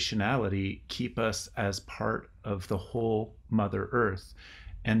relationality keep us as part of the whole Mother Earth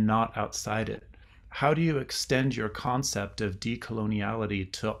and not outside it. How do you extend your concept of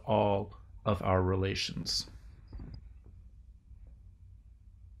decoloniality to all of our relations?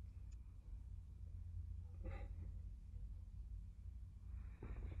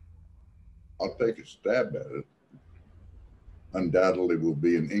 I'll take a stab at it. Undoubtedly will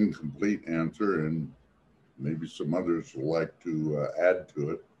be an incomplete answer, and maybe some others will like to add to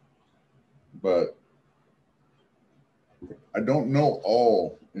it. But I don't know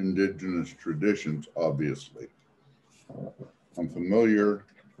all indigenous traditions, obviously. I'm familiar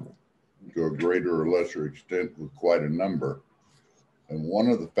to a greater or lesser extent with quite a number. And one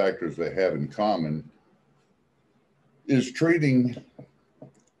of the factors they have in common is treating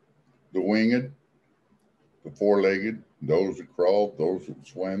the winged, the four-legged, those that crawl, those that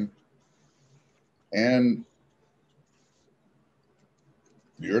swim, and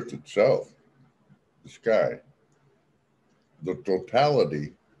the earth itself, the sky, the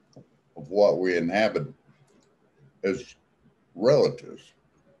totality of what we inhabit as relatives.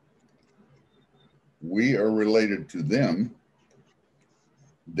 We are related to them,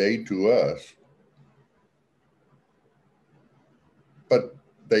 they to us, but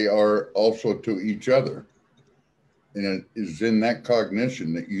they are also to each other. And it is in that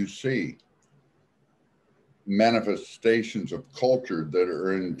cognition that you see manifestations of culture that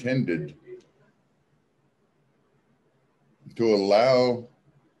are intended to allow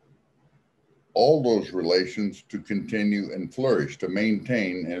all those relations to continue and flourish, to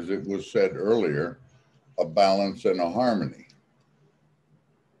maintain, as it was said earlier, a balance and a harmony.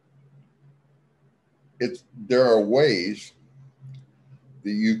 There are ways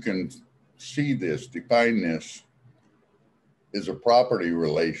that you can see this, define this as a property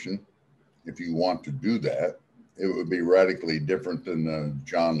relation. If you want to do that, it would be radically different than the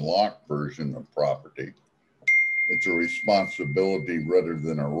John Locke version of property. It's a responsibility rather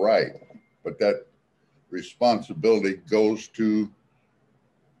than a right, but that responsibility goes to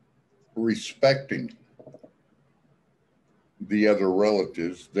respecting the other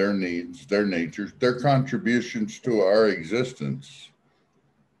relatives, their needs, their natures, their contributions to our existence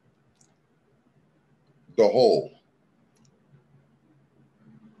the whole.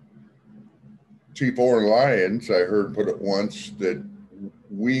 Chief Oren Lyons, I heard put it once that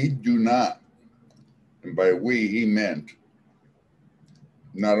we do not, and by we he meant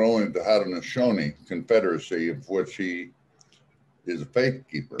not only the Haudenosaunee Confederacy, of which he is a faith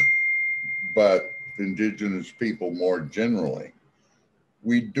keeper, but indigenous people more generally.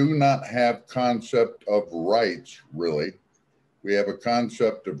 We do not have concept of rights, really. We have a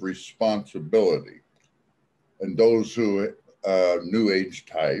concept of responsibility. And those who, New Age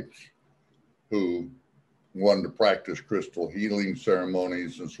types, who wanted to practice crystal healing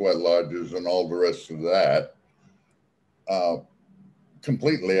ceremonies and sweat lodges and all the rest of that,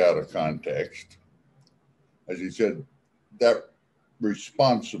 completely out of context. As you said, that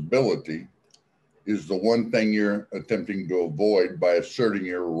responsibility is the one thing you're attempting to avoid by asserting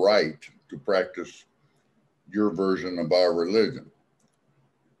your right to practice your version of our religion.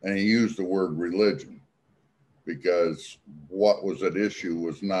 And he used the word religion because what was at issue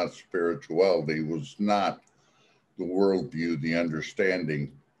was not spirituality, was not the worldview, the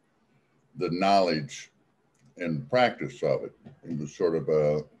understanding, the knowledge and practice of it. It was sort of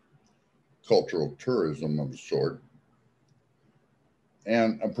a cultural tourism of a sort,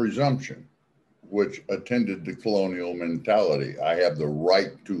 and a presumption which attended to colonial mentality. I have the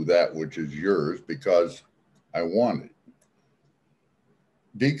right to that which is yours because I want it.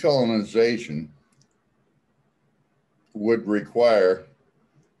 Decolonization would require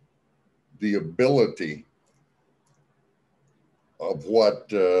the ability of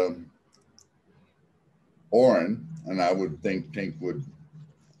what Oren, and I would think Tink would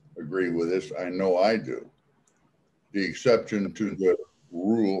agree with this, I know I do, the exception to the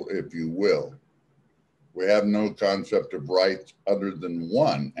rule, if you will. We have no concept of rights other than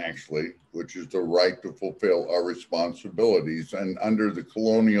one, actually, which is the right to fulfill our responsibilities. And under the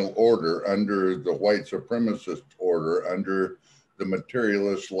colonial order, under the white supremacist order, under the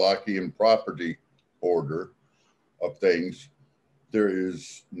materialist Lockean property order of things, there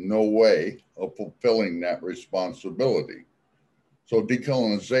is no way of fulfilling that responsibility. So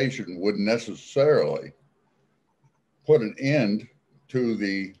decolonization would necessarily put an end to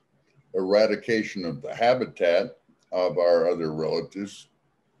the eradication of the habitat of our other relatives,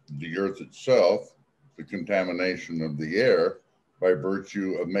 the earth itself, the contamination of the air, by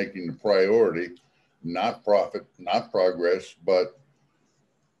virtue of making the priority not profit, not progress, but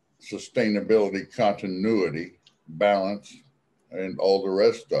sustainability, continuity, balance, and all the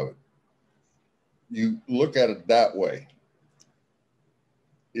rest of it. You look at it that way.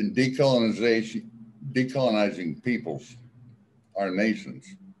 In decolonization, decolonizing peoples, our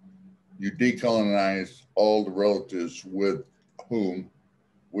nations, you decolonize all the relatives with whom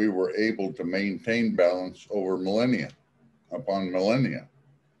we were able to maintain balance over millennia upon millennia.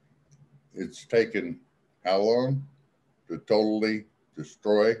 It's taken how long to totally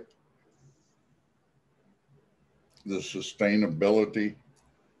destroy the sustainability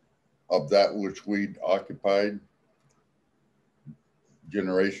of that which we'd occupied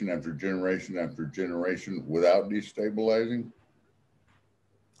generation after generation after generation without destabilizing?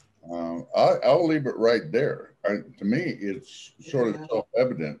 I'll leave it right there. To me, it's sort of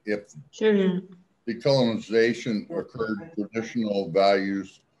self-evident. If decolonization occurred, traditional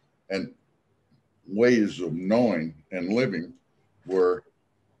values and ways of knowing and living were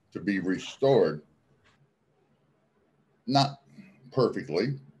to be restored, not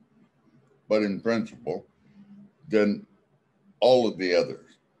perfectly, but in principle, then all of the others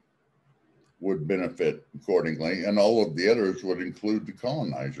would benefit accordingly, and all of the others would include the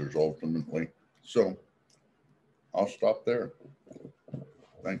colonizers ultimately. So I'll stop there.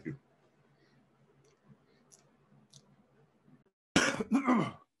 Thank you.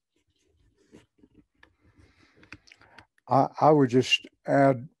 I would just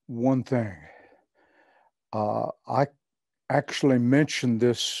add one thing. I actually mentioned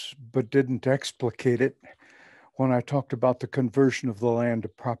this, but didn't explicate it when I talked about the conversion of the land to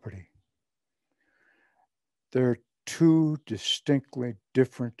property. There are two distinctly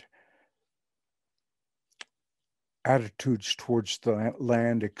different attitudes towards the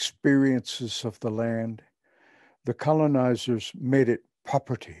land, experiences of the land. The colonizers made it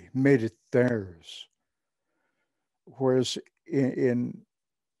property, made it theirs. Whereas in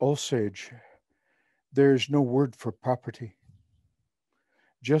Osage, there's no word for property.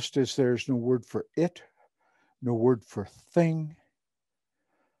 Just as there's no word for it, no word for thing.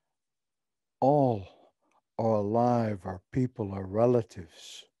 All are alive, are people, are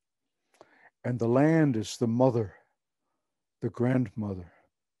relatives. And the land is the mother, the grandmother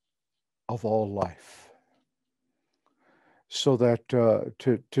of all life. So that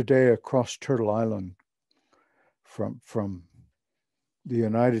today across Turtle Island, from the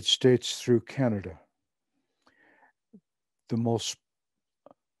United States through Canada. The most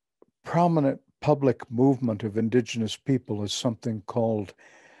prominent public movement of indigenous people is something called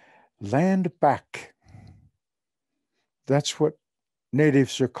land back. That's what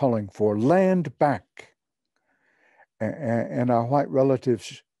natives are calling for, land back. And our white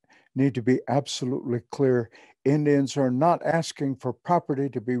relatives need to be absolutely clear. Indians are not asking for property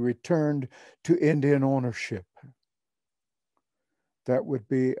to be returned to Indian ownership. That would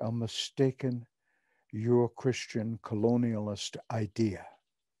be a mistaken Euro-Christian colonialist idea.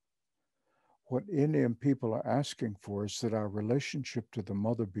 What Indian people are asking for is that our relationship to the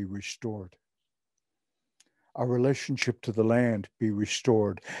mother be restored. Our relationship to the land be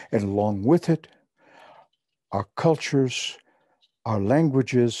restored. And along with it, our cultures, our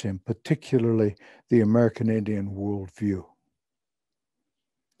languages, and particularly the American Indian worldview.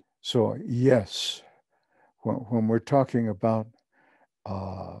 So yes, when we're talking about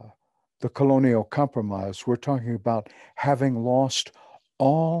the colonial compromise, we're talking about having lost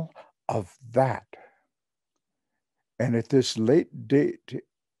all of that. And at this late date,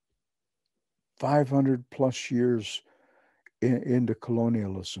 500 plus years into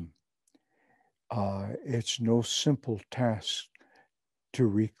colonialism, it's no simple task to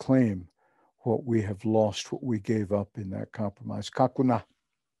reclaim what we have lost, what we gave up in that compromise. Kakuna.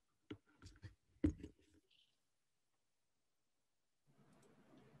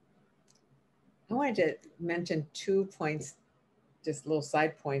 I wanted to mention 2 points, just little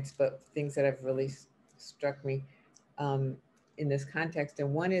side points, but things that have really struck me in this context.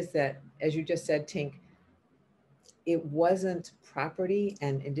 And one is that, as you just said, Tink, it wasn't property,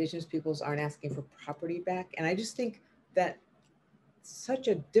 and indigenous peoples aren't asking for property back. And I just think that such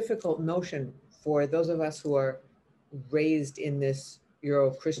a difficult notion for those of us who are raised in this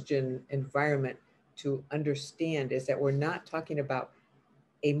Euro-Christian environment to understand, is that we're not talking about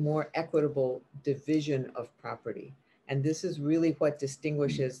a more equitable division of property. And this is really what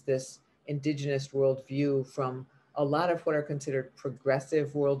distinguishes this indigenous worldview from a lot of what are considered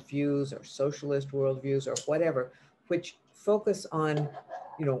progressive worldviews or socialist worldviews or whatever, which focus on,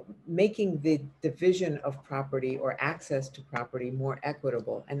 you know, making the division of property or access to property more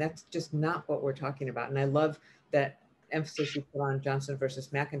equitable. And that's just not what we're talking about. And I love that emphasis you put on Johnson versus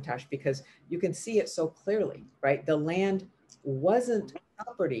McIntosh, because you can see it so clearly, right? The land wasn't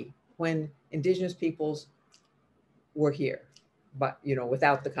property when indigenous peoples were here, but, you know,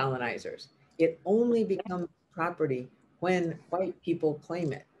 without the colonizers. It only becomes property when white people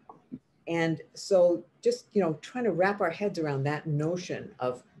claim it. And so just, you know, trying to wrap our heads around that notion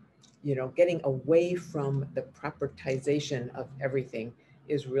of, you know, getting away from the propertization of everything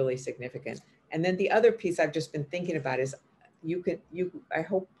is really significant. And then the other piece I've just been thinking about is I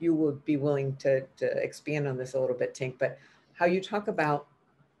hope you would be willing to expand on this a little bit, Tink, but how you talk about,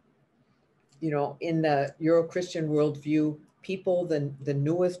 you know, in the Euro-Christian worldview, people, the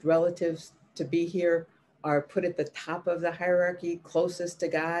newest relatives to be here are put at the top of the hierarchy, closest to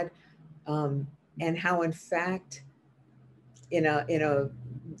God, and how in fact, in a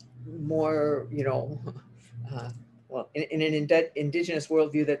more, you know, well, in an indigenous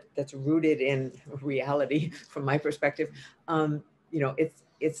worldview that's rooted in reality, from my perspective, you know,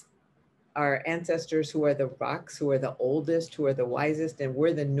 it's our ancestors who are the rocks, who are the oldest, who are the wisest, and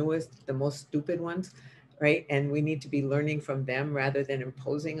we're the newest, the most stupid ones, right? And we need to be learning from them rather than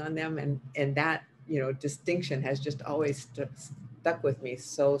imposing on them. And that, you know, distinction has just always stuck with me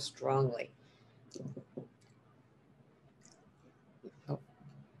so strongly. Oh.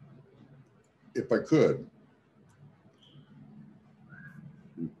 If I could,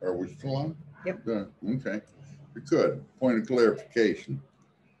 are we still on? Yep. Okay, if we could, point of clarification.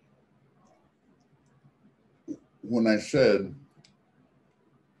 When I said,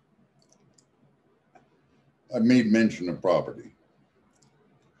 I made mention of property,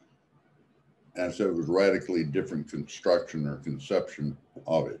 and I said it was radically different construction or conception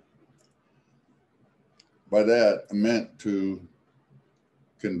of it. By that, I meant to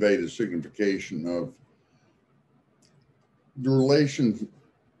convey the signification of the relation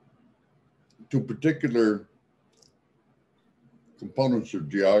to particular components of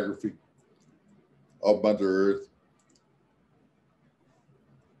geography of Mother Earth.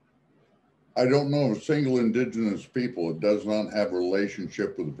 I don't know of a single indigenous people that does not have a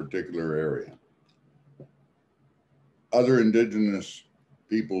relationship with a particular area. Other indigenous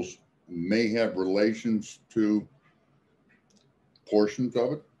peoples may have relations to portions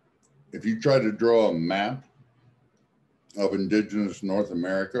of it. If you try to draw a map of indigenous North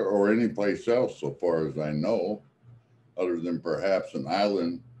America or any place else, so far as I know, other than perhaps an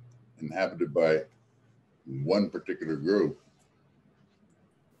island inhabited by one particular group.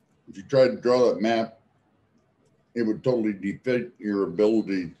 If you tried to draw that map, it would totally defeat your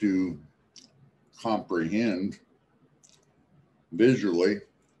ability to comprehend visually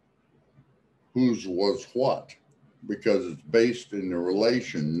whose was what, because it's based in the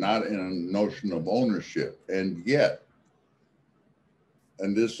relation, not in a notion of ownership. And yet,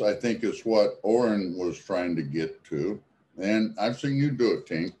 and this I think is what Oren was trying to get to, and I've seen you do it,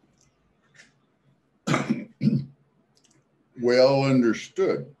 Tink. We all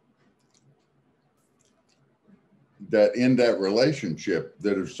understood that in that relationship,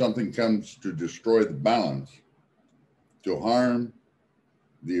 that if something comes to destroy the balance, to harm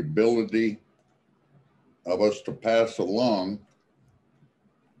the ability of us to pass along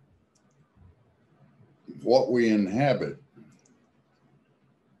what we inhabit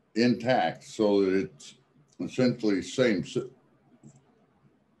intact, so that it's essentially same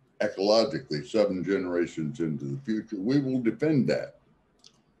ecologically 7 generations into the future, we will defend that.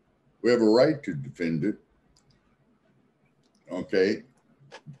 We have a right to defend it, okay,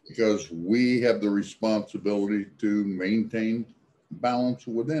 because we have the responsibility to maintain balance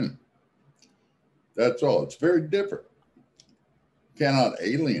within. That's all. It's very different. Cannot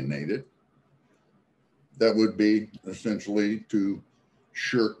alienate it. That would be essentially to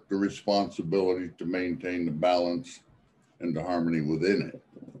shirk the responsibility to maintain the balance and the harmony within it.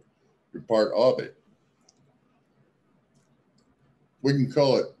 You're part of it. We can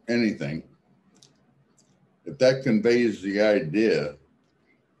call it anything. If that conveys the idea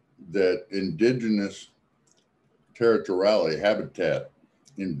that indigenous territoriality, habitat,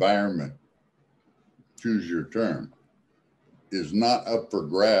 environment, choose your term, is not up for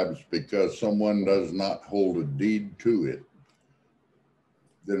grabs because someone does not hold a deed to it,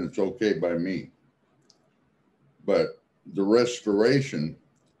 then it's okay by me. But the restoration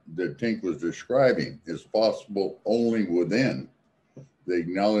that Tink was describing is possible only within the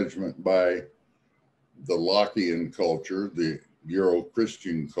acknowledgement by the Lockean culture, the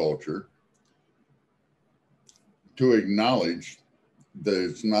Euro-Christian culture, to acknowledge that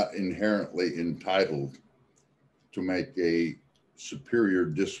it's not inherently entitled to make a superior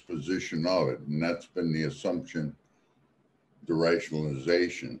disposition of it. And that's been the assumption, the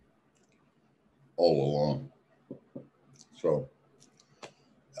rationalization all along. So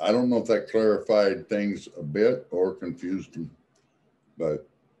I don't know if that clarified things a bit or confused them, but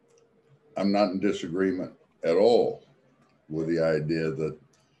I'm not in disagreement at all with the idea that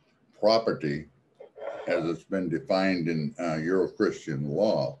property, as it's been defined in Euro-Christian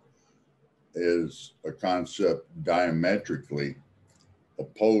law, is a concept diametrically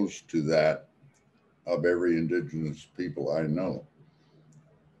opposed to that of every indigenous people I know.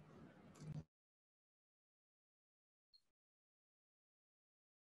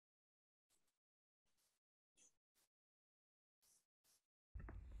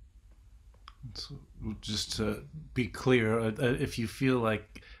 So just to be clear, if you feel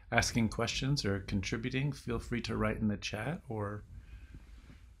like asking questions or contributing, feel free to write in the chat or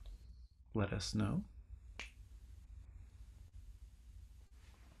let us know.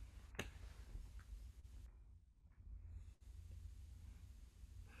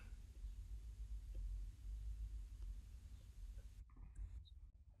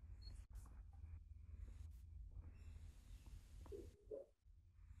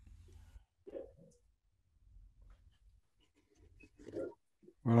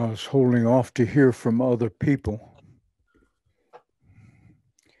 Well, I was holding off to hear from other people.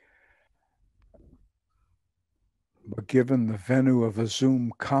 But given the venue of a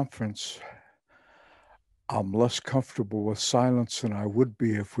Zoom conference, I'm less comfortable with silence than I would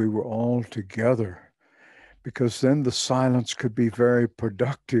be if we were all together, because then the silence could be very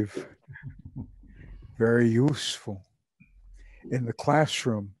productive, very useful. In the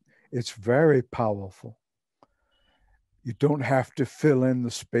classroom, it's very powerful. You don't have to fill in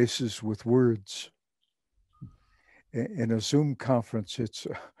the spaces with words. In a Zoom conference, it's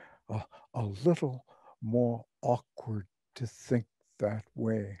a little more awkward to think that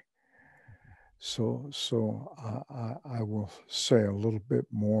way. So I will say a little bit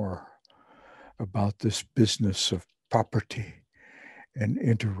more about this business of property and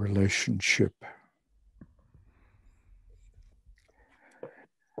interrelationship.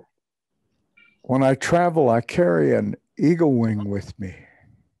 When I travel, I carry an eagle wing with me.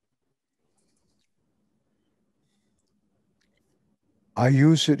 I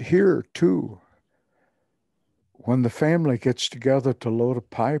use it here too. When the family gets together to load a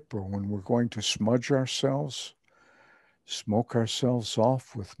pipe, or when we're going to smudge ourselves, smoke ourselves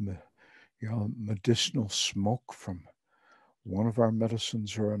off with medicinal smoke from one of our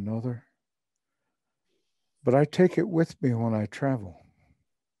medicines or another, but I take it with me when I travel.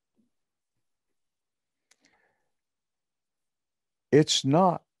 It's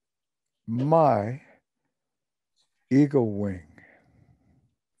not my eagle wing.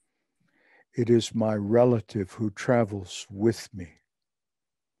 It is my relative who travels with me.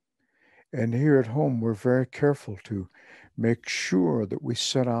 And here at home, we're very careful to make sure that we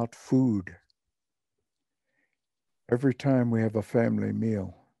set out food every time we have a family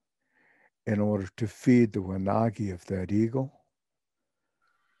meal in order to feed the wanagi of that eagle,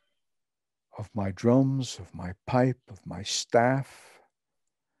 of my drums, of my pipe, of my staff,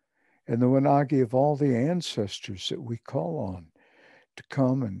 and the wanagi of all the ancestors that we call on to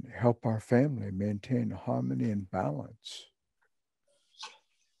come and help our family maintain harmony and balance.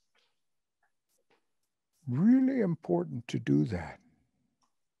 Really important to do that.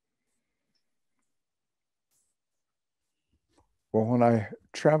 Well, when I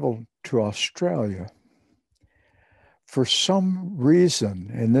traveled to Australia, for some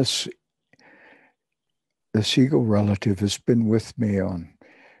reason, and this eagle relative has been with me on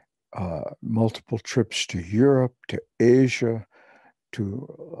multiple trips to Europe, to Asia, to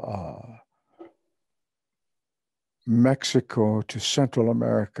Mexico, to Central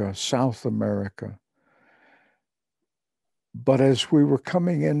America, South America. But as we were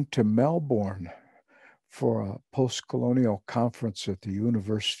coming into Melbourne for a post-colonial conference at the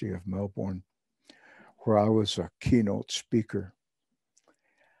University of Melbourne, where I was a keynote speaker,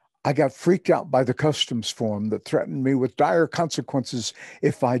 I got freaked out by the customs form that threatened me with dire consequences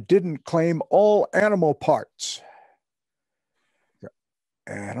if I didn't claim all animal parts.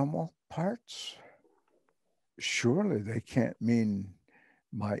 Animal parts? Surely they can't mean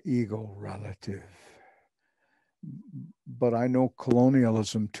my eagle relative. But I know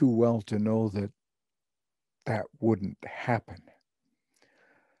colonialism too well to know that that wouldn't happen.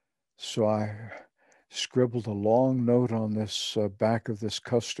 So I scribbled a long note on this back of this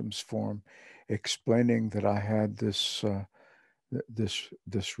customs form explaining that I had this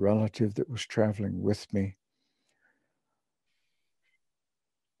relative that was traveling with me.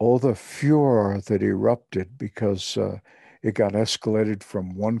 Oh, the furor that erupted because it got escalated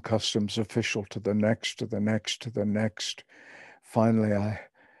from one customs official to the next, to the next, to the next. Finally, I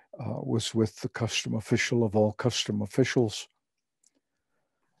was with the custom official of all custom officials.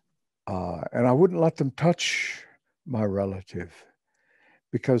 And I wouldn't let them touch my relative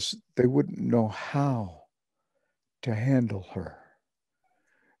because they wouldn't know how to handle her.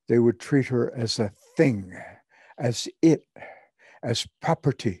 They would treat her as a thing, as it, as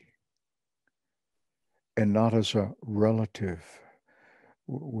property, and not as a relative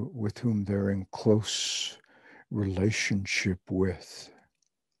with whom they're in close relationship with.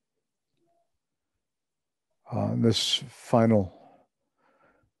 This final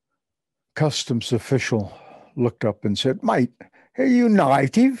customs official looked up and said, "Mate, are you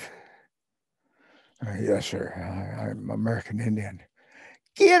native?" "Yes, sir. I'm American Indian."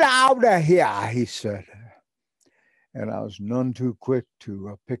 "Get out of here," he said. And I was none too quick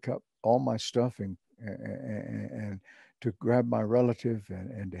to pick up all my stuff and to grab my relative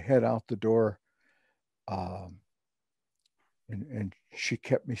and to head out the door. And she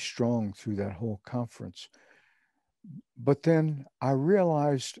kept me strong through that whole conference. But then I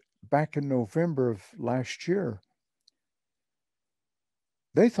realized back in November of last year,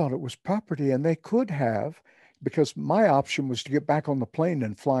 they thought it was property, and they could have, because my option was to get back on the plane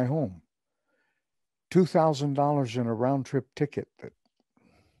and fly home. $2,000 in a round trip ticket that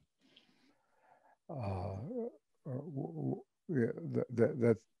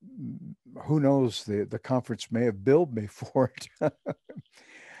that who knows, the conference may have billed me for it.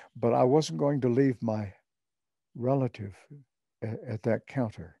 But I wasn't going to leave my relative at that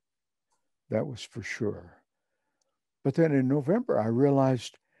counter. That was for sure. But then in November, I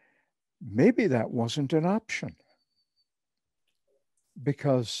realized maybe that wasn't an option,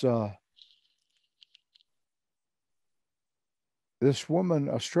 because this woman,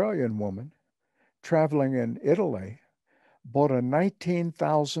 Australian woman, traveling in Italy, bought a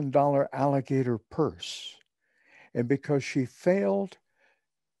 $19,000 alligator purse. And because she failed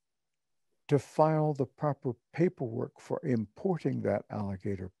to file the proper paperwork for importing that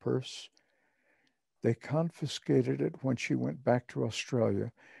alligator purse, they confiscated it when she went back to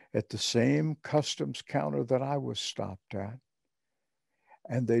Australia at the same customs counter that I was stopped at,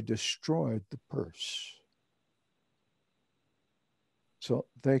 and they destroyed the purse. So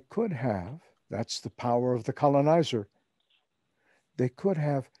they could have, that's the power of the colonizer, they could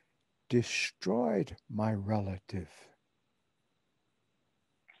have destroyed my relative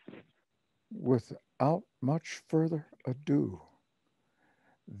without much further ado.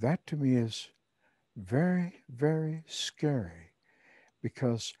 That to me is very, very scary,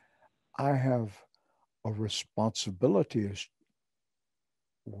 because I have a responsibility, as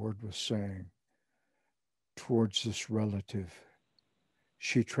Ward was saying, towards this relative.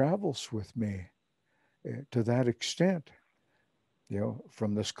 She travels with me to that extent.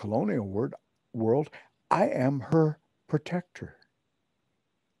 From this colonial world, I am her protector,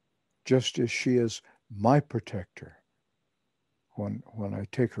 just as she is my protector when I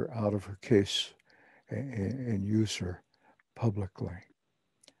take her out of her case and use her publicly.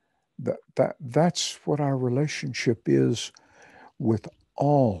 That's what our relationship is with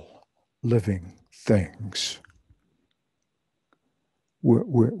all living things,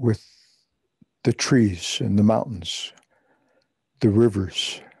 with the trees and the mountains, the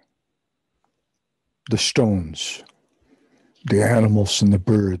rivers, the stones, the animals and the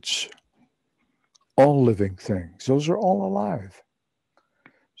birds, all living things. Those are all alive.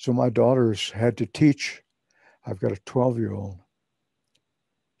 So my daughter's had to teach. I've got a 12-year-old.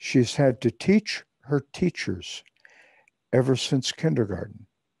 She's had to teach her teachers ever since kindergarten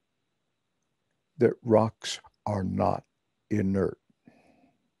that rocks are not inert.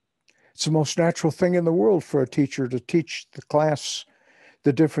 It's the most natural thing in the world for a teacher to teach the class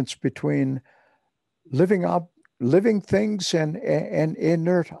the difference between living things and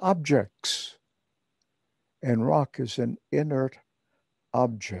inert objects. And rock is an inert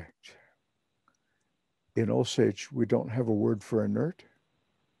object. In Osage, we don't have a word for inert.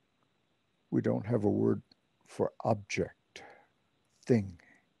 We don't have a word for object, thing,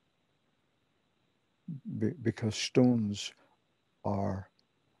 because stones are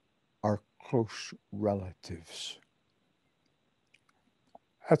our close relatives.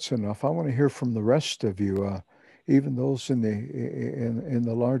 That's enough. I want to hear from the rest of you, even those in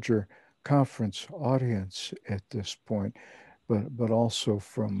the larger conference audience at this point, but also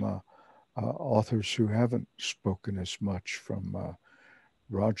from authors who haven't spoken as much, from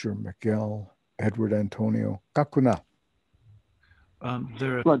Roger, Miguel, Edward Antonio. Kakuna.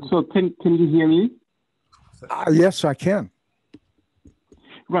 Right, so can you hear me? Yes, I can.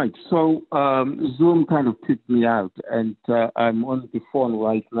 Right, so Zoom kind of kicked me out, and I'm on the phone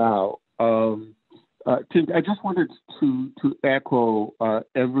right now. Tink, I just wanted to echo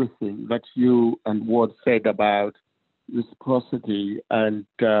everything that you and Ward said about reciprocity and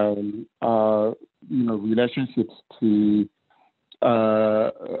relationships to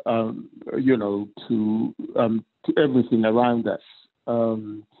to everything around us.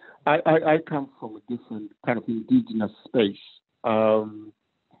 I come from a different kind of indigenous space.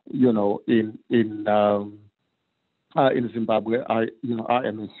 In Zimbabwe, I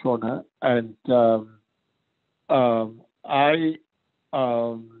am a Shona, and I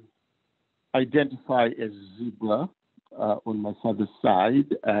identify as zebra on my father's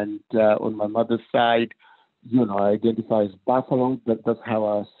side, and on my mother's side, I identify as buffalo. That's how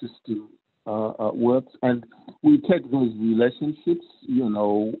our system works, and we take those relationships,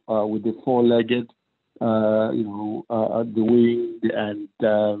 with the four-legged, the winged, and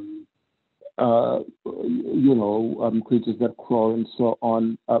creatures that crawl and so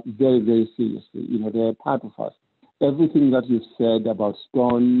on, very, very seriously. They're a part of us. Everything that you've said about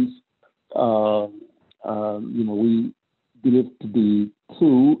stones, we believe to be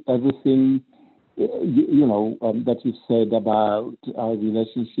true. Everything, that you've said about our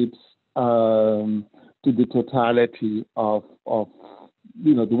relationships to the totality of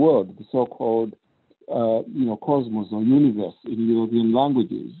the world, the so-called, cosmos or universe in European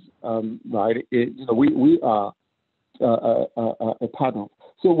languages, right? We are a part of.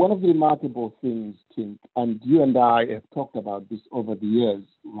 So one of the remarkable things, Tink, and you and I have talked about this over the years,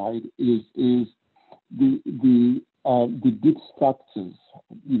 right, is the deep structures,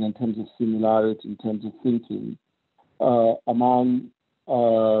 in terms of similarity, in terms of thinking, among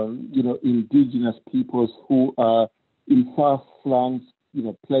indigenous peoples who are in far-flung,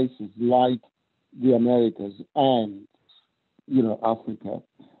 places like the Americas and Africa,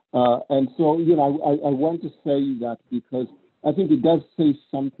 and so I want to say that because I think it does say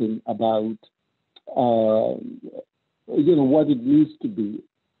something about what it means to be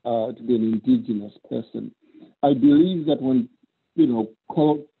an indigenous person. I believe that when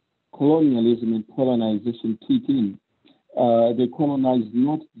colonialism and colonization kick in, they colonize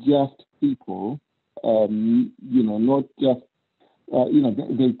not just people, not just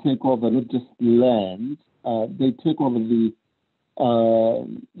they take over not just land, they take over the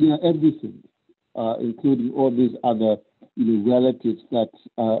everything, including all these other relatives that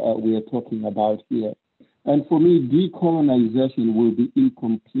we are talking about here. And for me, decolonization will be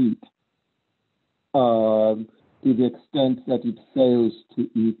incomplete to the extent that it fails to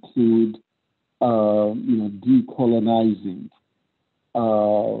include decolonizing,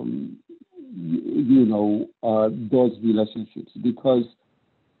 those relationships, because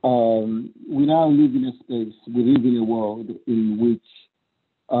we now live in a space, we live in a world in which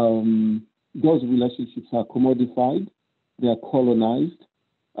those relationships are commodified, they are colonized,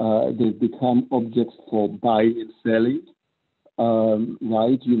 they've become objects for buying and selling,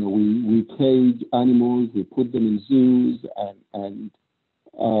 right? We cage animals, we put them in zoos, and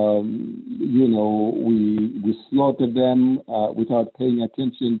we slaughter them without paying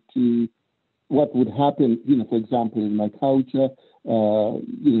attention to what would happen, for example, in my culture,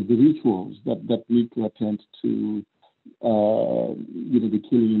 the rituals that need to attend to, the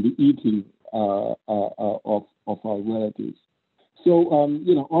killing and the eating of our relatives. So,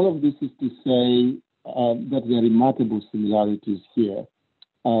 all of this is to say that there are remarkable similarities here,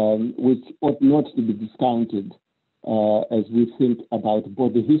 which ought not to be discounted as we think about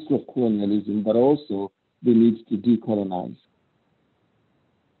both the history of colonialism, but also the need to decolonize.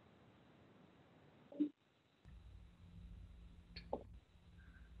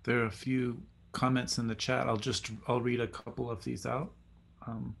 There are a few comments in the chat. I'll read a couple of these out.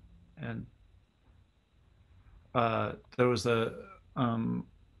 There was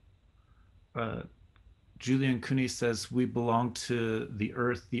Julian Cooney says, we belong to the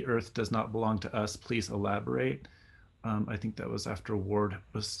earth does not belong to us. Please elaborate. I think that was after Ward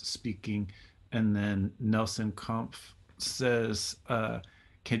was speaking. And then Nelson Kampf says,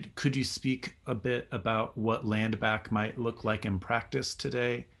 could you speak a bit about what land back might look like in practice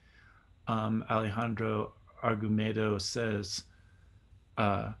today? Alejandro Argumedo says,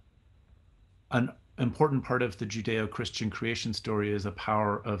 an important part of the Judeo-Christian creation story is a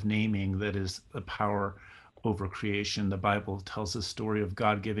power of naming that is a power over creation. The Bible tells the story of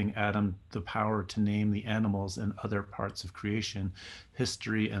God giving Adam the power to name the animals and other parts of creation.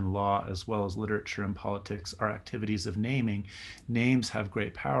 History and law, as well as literature and politics, are activities of naming. Names have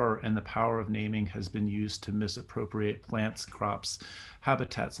great power, and the power of naming has been used to misappropriate plants, crops,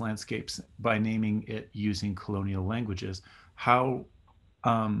 habitats, landscapes by naming it using colonial languages.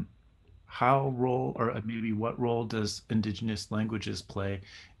 What role does indigenous languages play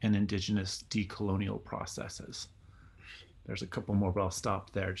in indigenous decolonial processes? There's a couple more, but I'll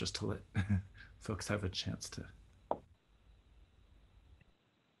stop there just to let folks have a chance to.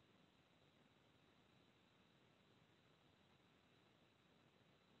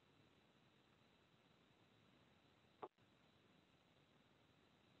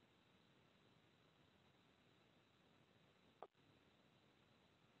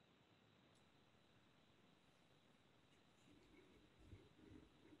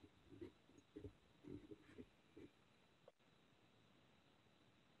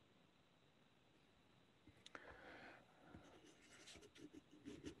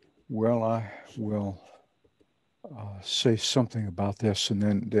 Well, I will say something about this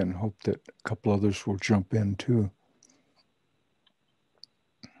and then hope that a couple others will jump in too.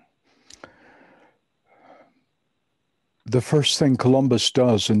 The first thing Columbus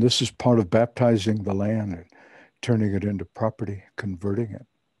does, and this is part of baptizing the land and turning it into property, converting it,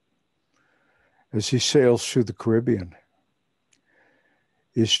 as he sails through the Caribbean,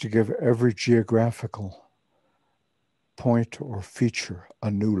 is to give every geographical point or feature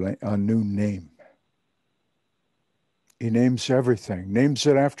a new name. He names everything, names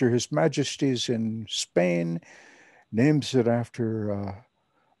it after his majesties in Spain, names it after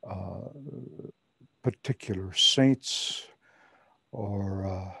particular saints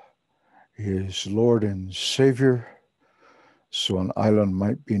or his Lord and Savior. So an island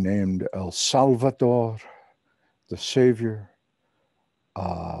might be named El Salvador, the Savior.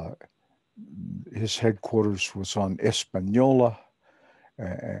 His headquarters was on Española,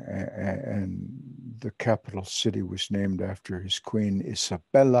 and the capital city was named after his queen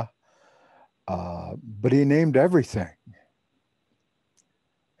Isabella. But he named everything.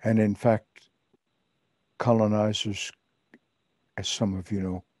 And in fact, colonizers, as some of you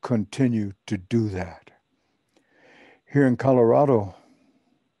know, continue to do that. Here in Colorado,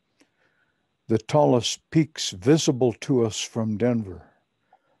 the tallest peaks visible to us from Denver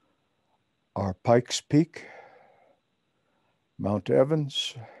are Pikes Peak, Mount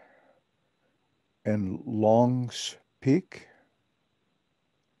Evans, and Long's Peak.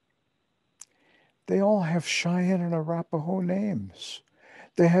 They all have Cheyenne and Arapaho names.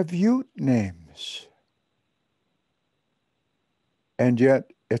 They have Ute names. And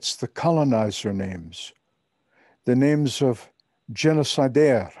yet it's the colonizer names, the names of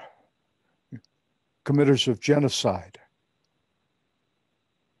genocidaire, committers of genocide.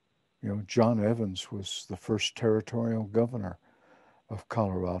 You know, John Evans was the first territorial governor of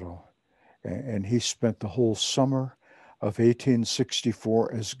Colorado. And he spent the whole summer of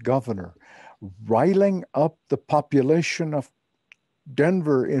 1864 as governor, riling up the population of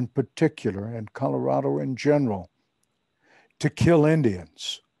Denver in particular and Colorado in general to kill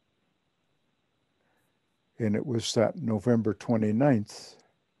Indians. And it was that November 29th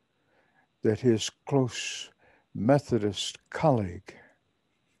that his close Methodist colleague,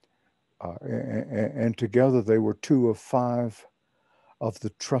 and together they were 2 of 5 of the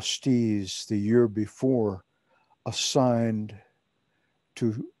trustees the year before assigned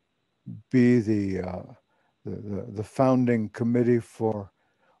to be the founding committee for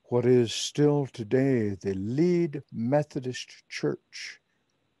what is still today the lead Methodist church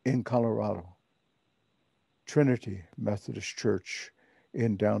in Colorado, Trinity Methodist Church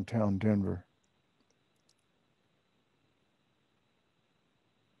in downtown Denver.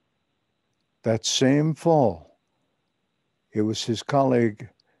 That same fall, it was his colleague,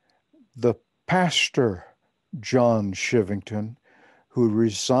 the pastor, John Shivington, who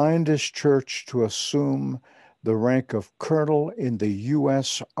resigned his church to assume the rank of colonel in the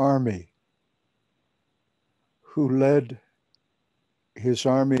U.S. Army, who led his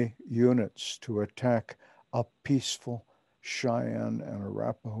army units to attack a peaceful Cheyenne and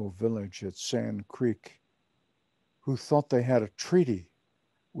Arapaho village at Sand Creek, who thought they had a treaty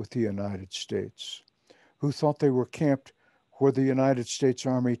with the United States, who thought they were camped where the United States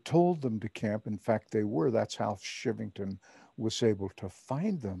Army told them to camp. In fact, they were. That's how Shivington was able to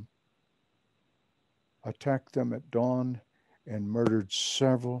find them, attacked them at dawn, and murdered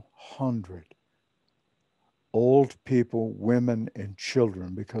several hundred old people, women, and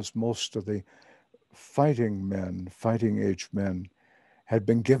children, because most of the fighting age men, had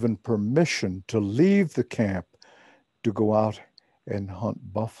been given permission to leave the camp to go out and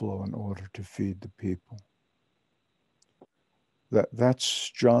hunt buffalo in order to feed the people. That's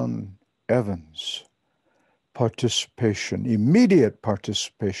John Evans' participation, immediate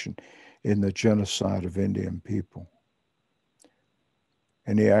participation in the genocide of Indian people.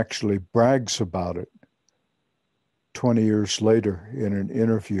 And he actually brags about it 20 years later in an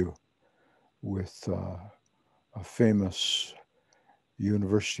interview with a famous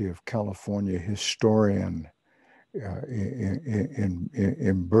University of California historian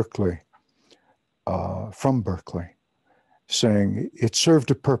in Berkeley, from Berkeley, saying it served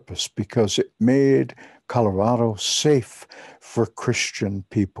a purpose because it made Colorado safe for Christian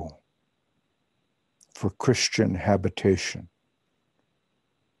people, for Christian habitation.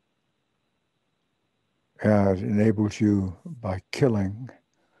 And it enabled you, by killing,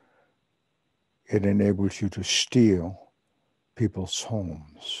 it enables you to steal people's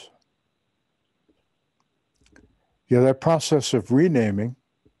homes. Yeah, that process of renaming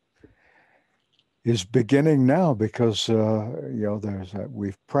is beginning now because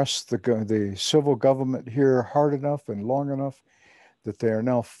we've pressed the civil government here hard enough and long enough that they are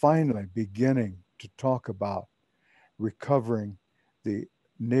now finally beginning to talk about recovering the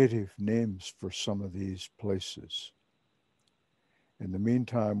native names for some of these places. In the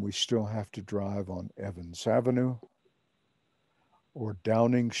meantime, we still have to drive on Evans Avenue or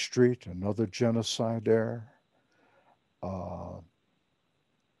Downing Street, another genocide there.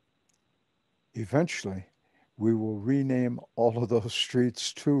 Eventually, we will rename all of those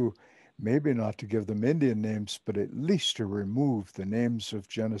streets too, maybe not to give them Indian names, but at least to remove the names of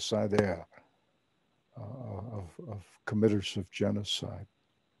genocide there, of committers of genocide.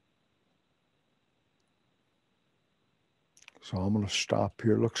 So I'm going to stop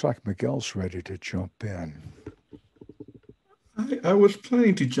here. Looks like Miguel's ready to jump in. I was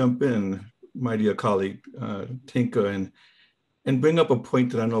planning to jump in, my dear colleague, Tink, and bring up a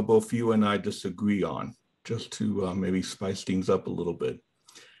point that I know both you and I disagree on, just to maybe spice things up a little bit.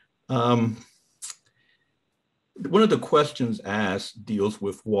 One of the questions asked deals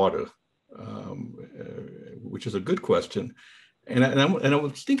with water, which is a good question. And I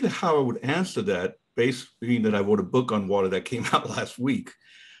was thinking how I would answer that, based being that I wrote a book on water that came out last week.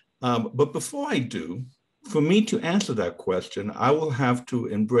 But before I do, for me to answer that question, I will have to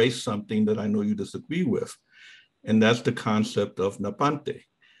embrace something that I know you disagree with. And that's the concept of napante,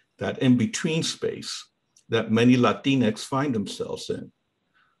 that in-between space that many Latinx find themselves in.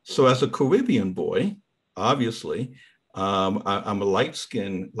 So as a Caribbean boy, obviously, I'm a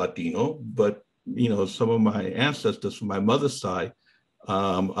light-skinned Latino, but some of my ancestors from my mother's side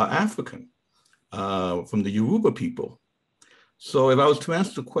are African, from the Yoruba people. So if I was to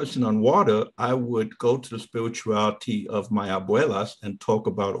answer the question on water, I would go to the spirituality of my abuelas and talk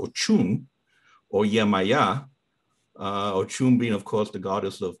about Ochun or Yemaya, Ochun being, of course, the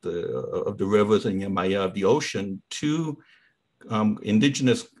goddess of the rivers and Yemaya of the ocean, two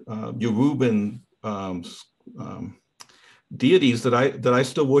indigenous Yoruban deities that I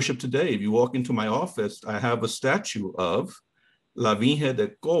still worship today. If you walk into my office, I have a statue of La Virgen de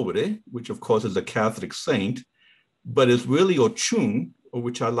Cobre, which of course is a Catholic saint, but it's really Ochun,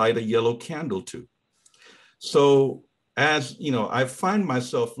 which I light a yellow candle to. So as you know, I find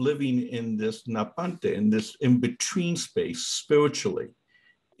myself living in this napante, in this in-between space spiritually,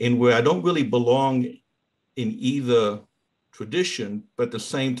 in where I don't really belong in either tradition, but at the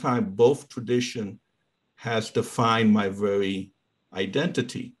same time, both tradition has defined my very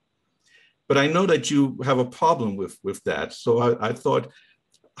identity. But I know that you have a problem with that. So I thought,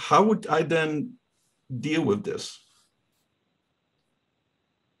 how would I then deal with this?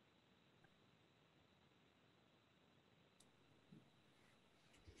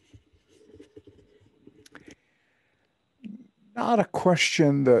 Not a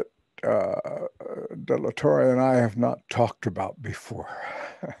question that De La Torre and I have not talked about before.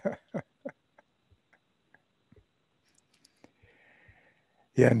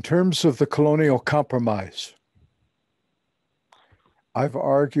 Yeah, in terms of the colonial compromise, I've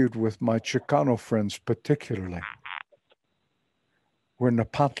argued with my Chicano friends particularly, where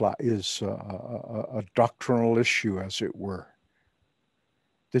Napantla is a doctrinal issue, as it were,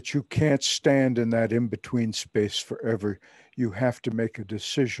 that you can't stand in that in-between space forever. You have to make a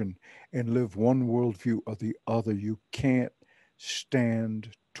decision and live one worldview or the other. You can't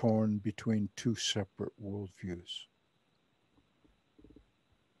stand torn between two separate worldviews.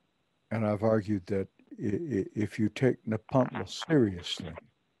 And I've argued that if you take Nepantla seriously,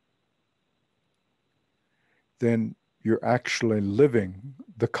 then you're actually living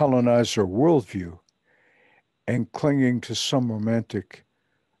the colonizer worldview and clinging to some romantic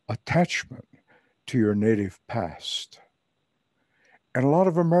attachment to your native past. And a lot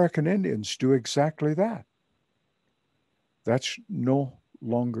of American Indians do exactly that. That's no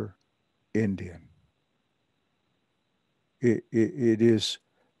longer Indian. It is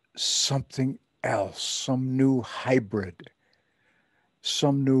something else, some new hybrid,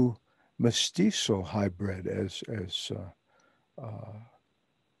 some new mestizo hybrid, as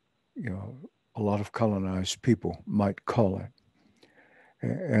you know, a lot of colonized people might call it.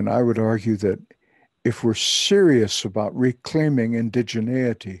 And I would argue that if we're serious about reclaiming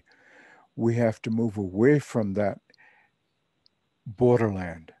indigeneity, we have to move away from that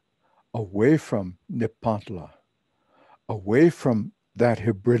borderland, away from Nepantla, away from that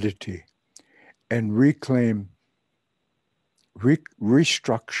hybridity, and reclaim,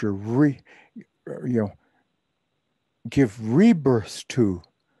 restructure, give rebirth to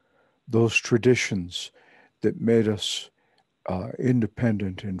those traditions that made us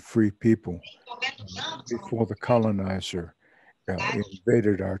independent and free people before the colonizer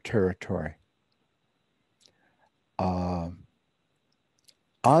invaded our territory. I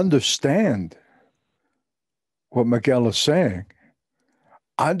understand what Miguel is saying.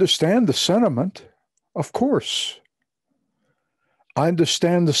 I understand the sentiment, of course. I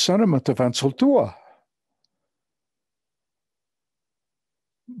understand the sentiment of Ansaltua.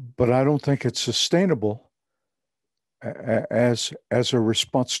 But I don't think it's sustainable as a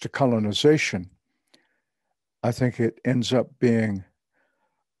response to colonization. I think it ends up being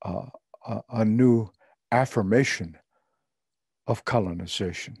a new affirmation of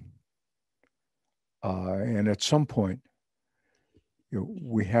colonization. And at some point,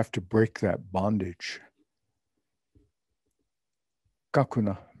 we have to break that bondage.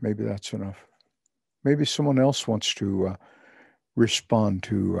 Kakuna, maybe that's enough. Maybe someone else wants to respond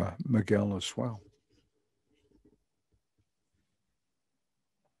to Miguel as well.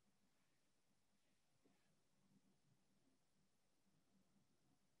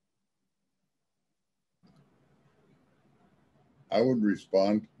 I would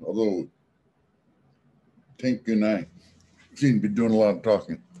respond, although Tink and I seem to be doing a lot of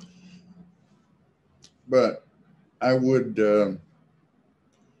talking. But I would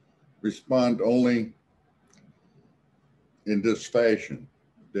respond only in this fashion,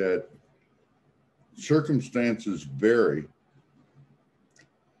 that circumstances vary.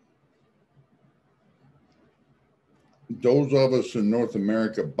 Those of us in North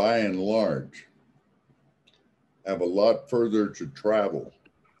America, by and large, have a lot further to travel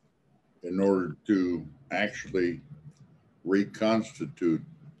in order to actually reconstitute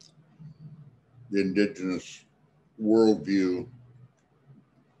the indigenous worldview,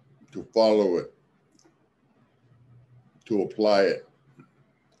 to follow it, to apply it,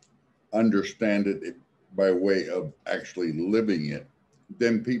 understand it by way of actually living it,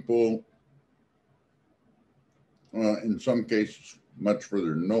 then people, in some cases much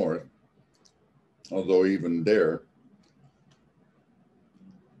further north, although even there,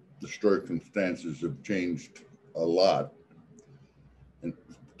 the circumstances have changed a lot, and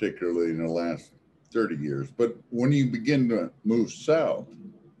particularly in the last 30 years. But when you begin to move south,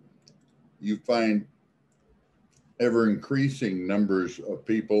 you find ever increasing numbers of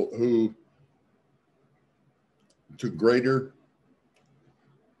people who, to greater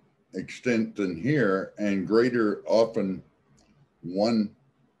extent than here, and greater often one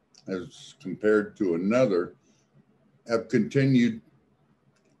as compared to another, have continued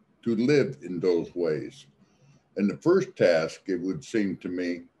to live in those ways. And the first task, it would seem to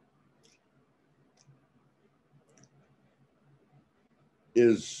me,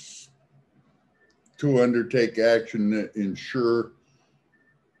 is to undertake action that ensure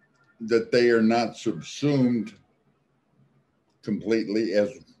that they are not subsumed completely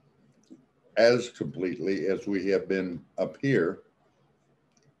as completely as we have been up here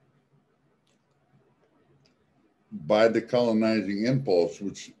by the colonizing impulse,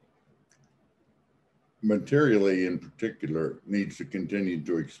 which materially in particular needs to continue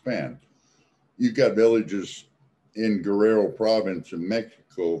to expand. You've got villages in Guerrero province in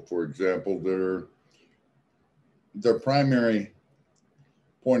Mexico, for example, their primary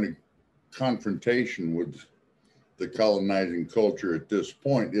point of confrontation with the colonizing culture at this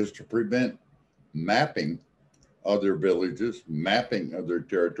point is to prevent mapping other villages, mapping other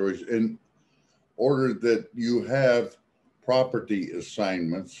territories, in order that you have property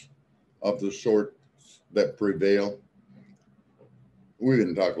assignments of the sort that prevail. We've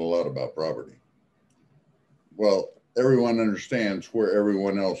been talking a lot about property. Well, everyone understands where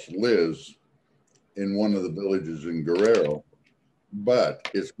everyone else lives in one of the villages in Guerrero, but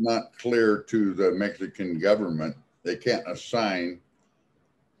it's not clear to the Mexican government. They can't assign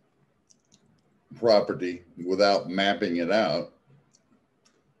property without mapping it out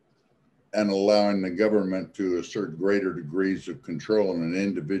and allowing the government to assert greater degrees of control on an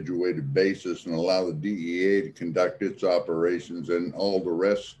individuated basis and allow the DEA to conduct its operations and all the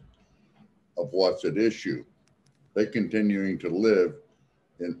rest of what's at issue. They're continuing to live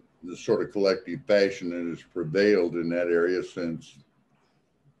in the sort of collective fashion that has prevailed in that area since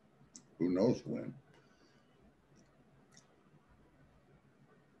who knows when.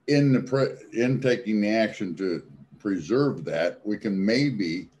 In taking the action to preserve that, we can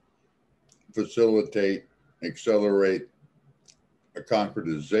maybe facilitate, accelerate a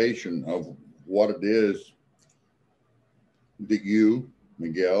concretization of what it is that you,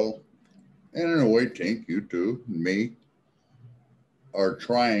 Miguel, and in a way, Tink, you too, and me, are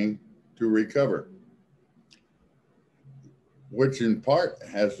trying to recover, which in part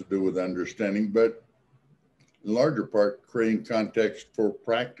has to do with understanding, but in larger part, creating context for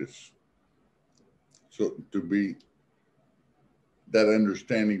practice. So to be that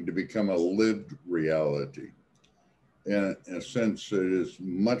understanding to become a lived reality. And in a sense, it is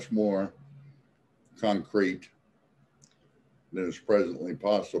much more concrete than is presently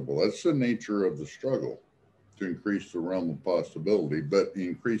possible. That's the nature of the struggle, to increase the realm of possibility, but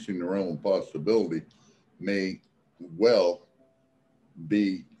increasing the realm of possibility may well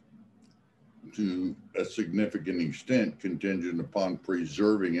be to a significant extent contingent upon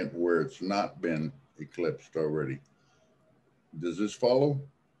preserving it where it's not been eclipsed already. Does this follow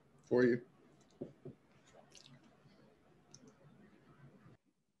for you?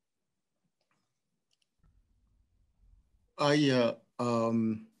 I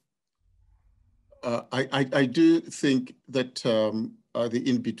do think that the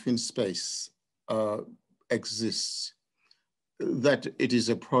in-between space exists, that it is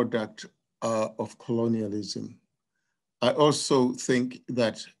a product of colonialism. I also think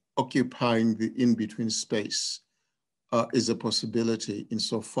that occupying the in-between space is a possibility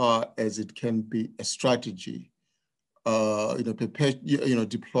insofar as it can be a strategy,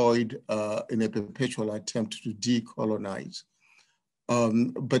 deployed in a perpetual attempt to decolonize.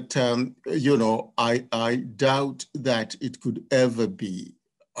 I doubt that it could ever be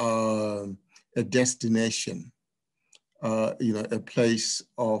a destination, a place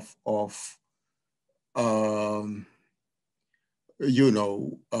of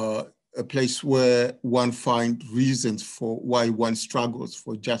a place where one finds reasons for why one struggles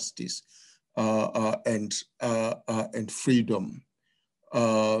for justice and freedom.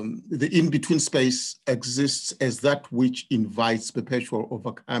 The in-between space exists as that which invites perpetual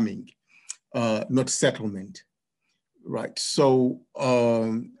overcoming, not settlement, right? So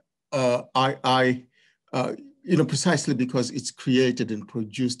precisely because it's created and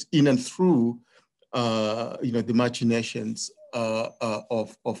produced in and through, the machinations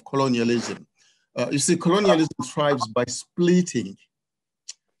of colonialism. You see, colonialism thrives by splitting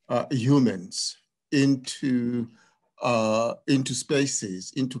humans into into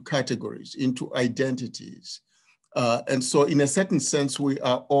spaces, into categories, into identities. And so in a certain sense, we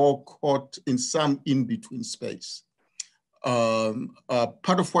are all caught in some in-between space.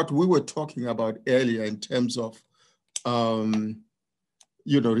 Part of what we were talking about earlier in terms of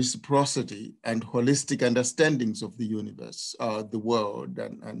reciprocity and holistic understandings of the universe, the world,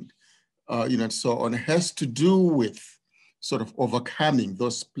 and so on, has to do with sort of overcoming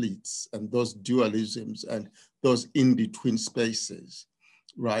those splits and those dualisms and those in-between spaces,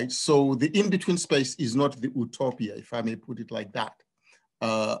 right? So the in-between space is not the utopia, if I may put it like that.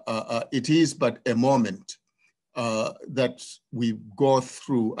 It is but a moment that we go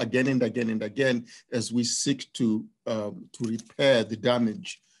through again and again and again as we seek to repair the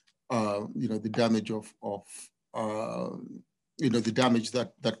damage, the damage the damage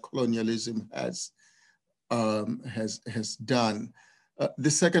that colonialism has done.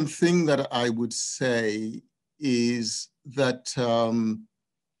 The second thing that I would say is that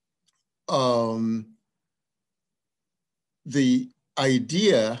the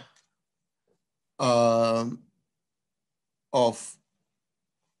idea of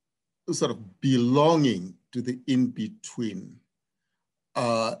sort of belonging to the in-between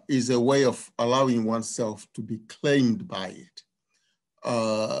is a way of allowing oneself to be claimed by it.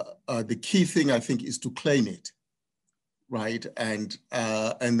 The key thing, I think, is to claim it, right? And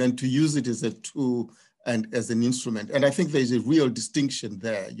then to use it as a tool and as an instrument. And I think there's a real distinction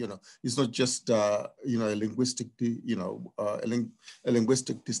there. It's not just a linguistic, a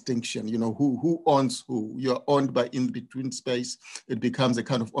linguistic distinction. Who owns who? You're owned by in-between space. It becomes a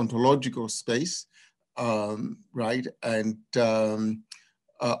kind of ontological space, right? And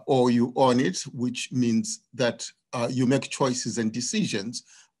or you own it, which means that you make choices and decisions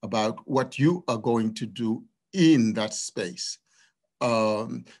about what you are going to do in that space.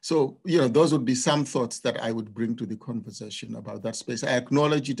 So, those would be some thoughts that I would bring to the conversation about that space. I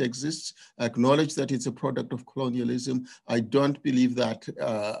acknowledge it exists. I acknowledge that it's a product of colonialism. I don't believe that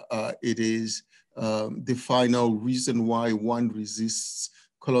it is the final reason why one resists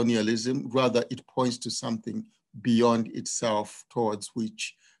colonialism. Rather, it points to something beyond itself towards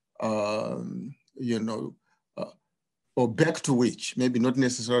which, or back to which, maybe not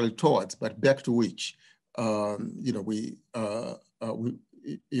necessarily towards, but back to which, we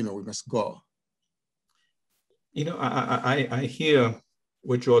must go. I hear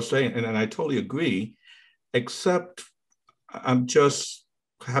what you're saying, and I totally agree, except I'm just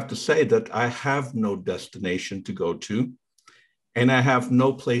have to say that I have no destination to go to, and I have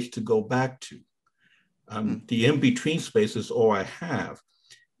no place to go back to. The in-between space is all I have.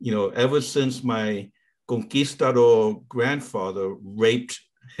 Ever since my conquistador grandfather raped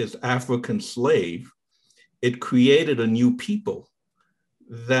his African slave, it created a new people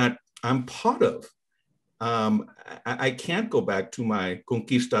that I'm part of. I can't go back to my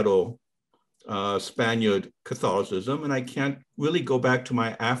conquistador Spaniard Catholicism, and I can't really go back to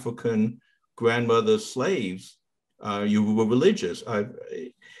my African grandmother's slaves. You were religious.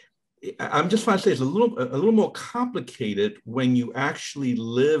 I'm just trying to say it's a little more complicated when you actually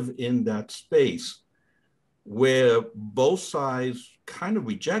live in that space where both sides kind of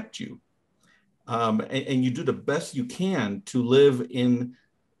reject you. And you do the best you can to live in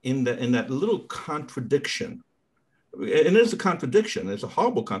that little contradiction. And it's a contradiction. It's a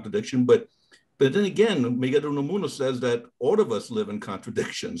horrible contradiction, but then again, Miguel says that all of us live in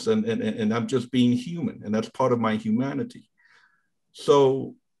contradictions, and I'm just being human, and that's part of my humanity.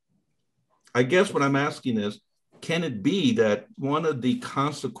 So I guess what I'm asking is, can it be that one of the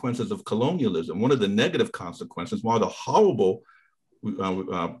consequences of colonialism, one of the negative consequences, one of the horrible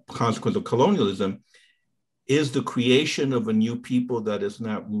consequence of colonialism is the creation of a new people that is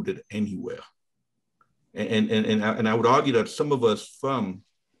not rooted anywhere. And I would argue that some of us from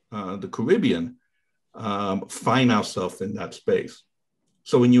the Caribbean find ourselves in that space.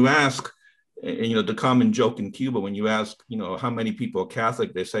 So when you ask, the common joke in Cuba, when you ask, how many people are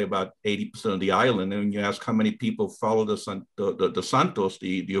Catholic, they say about 80% of the island. And when you ask how many people follow the Santos,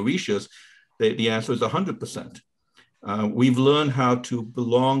 the Orishas, the answer is 100%. We've learned how to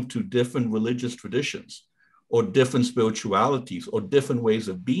belong to different religious traditions or different spiritualities or different ways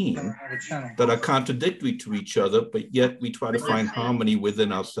of being that are contradictory to each other, but yet we try to find harmony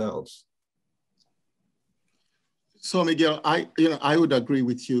within ourselves. So Miguel, I would agree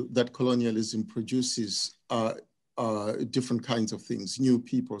with you that colonialism produces different kinds of things, new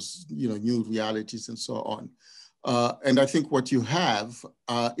peoples, new realities and so on. And I think what you have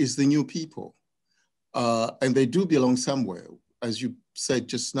is the new people. And they do belong somewhere, as you said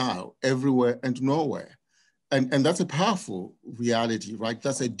just now, everywhere and nowhere. And that's a powerful reality, right?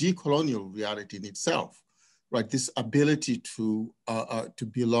 That's a decolonial reality in itself. right? This ability to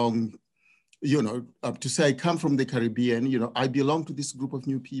belong, you know, to say I come from the Caribbean, you know, I belong to this group of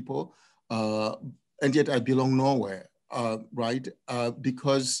new people, and yet I belong nowhere, right?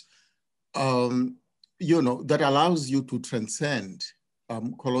 Because, you know, that allows you to transcend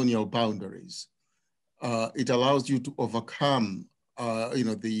colonial boundaries. It allows you to overcome, you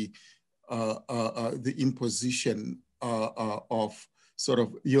know, the imposition of sort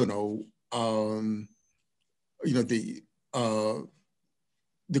of, you know, the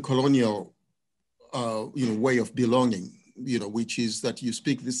colonial, you know, way of belonging, you know, which is that you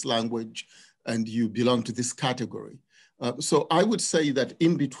speak this language and you belong to this category. So I would say that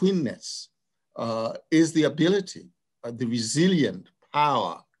in-betweenness is the ability, the resilient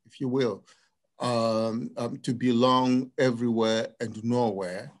power, if you will, to belong everywhere and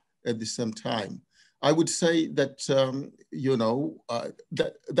nowhere at the same time. I would say that, you know,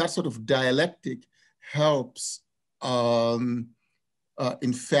 that sort of dialectic helps, in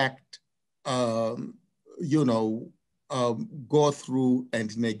fact, you know, go through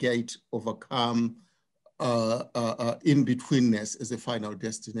and negate, overcome in-betweenness as a final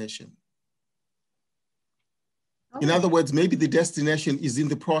destination. In other words, maybe the destination is in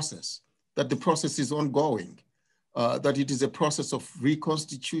the process, that the process is ongoing, that it is a process of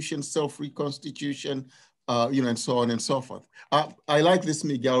reconstitution, self-reconstitution, you know, and so on and so forth. I like this,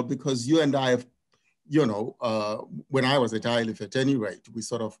 Miguel, because you and I have, you know, when I was at Iliff at any rate, we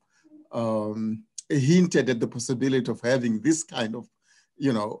sort of hinted at the possibility of having this kind of,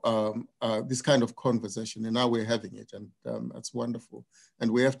 you know, this kind of conversation, and now we're having it, and that's wonderful.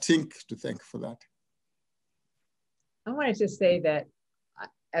 And we have Tink to thank for that. I wanted to say that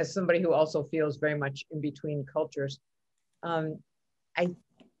as somebody who also feels very much in between cultures, I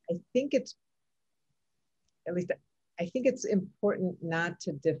think it's, at least I think it's important not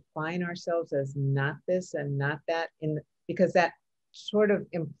to define ourselves as not this and not that, because that sort of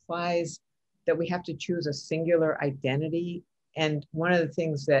implies that we have to choose a singular identity. And one of the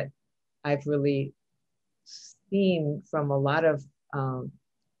things that I've really seen from a lot of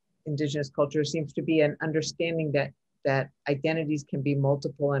indigenous cultures seems to be an understanding that identities can be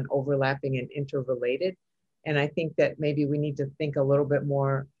multiple and overlapping and interrelated. And I think that maybe we need to think a little bit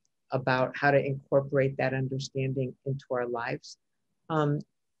more about how to incorporate that understanding into our lives.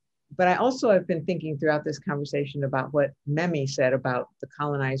 But I also have been thinking throughout this conversation about what Memi said about the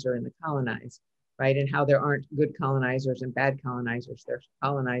colonizer and the colonized, right? And how there aren't good colonizers and bad colonizers. There's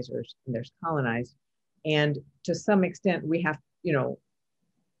colonizers and there's colonized. And to some extent, we have, you know,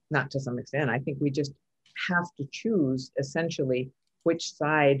 not to some extent, I think we just have to choose essentially which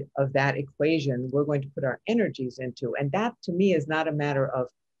side of that equation we're going to put our energies into. And that to me is not a matter of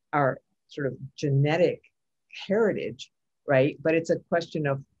our sort of genetic heritage, right? But it's a question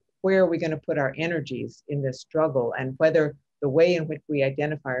of where are we going to put our energies in this struggle, and whether the way in which we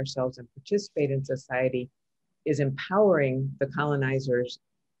identify ourselves and participate in society is empowering the colonizers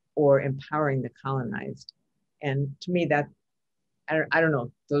or empowering the colonized. And to me, that, I don't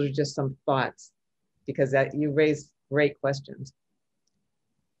know, those are just some thoughts, because that you raise great questions.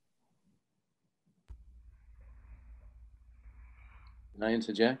 Can I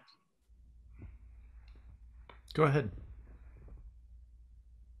interject? Go ahead.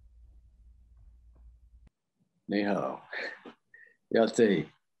 Ni hao. Yate.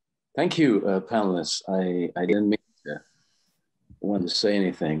 Thank you, panelists. I didn't mean to want to say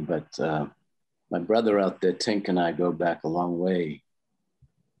anything, but my brother out there, Tink, and I go back a long way.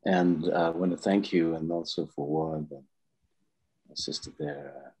 And I want to thank you, and also for Ward and my sister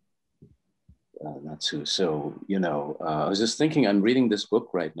there, Natsu. So, you know, I was just thinking, I'm reading this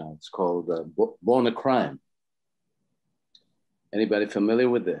book right now. It's called Born a Crime. Anybody familiar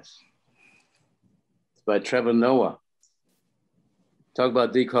with this? It's by Trevor Noah. Talk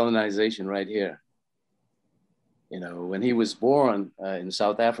about decolonization right here. You know, when he was born in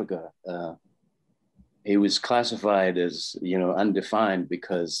South Africa, he was classified as, you know, undefined,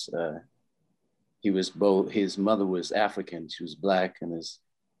 because he was both, his mother was African, she was Black, and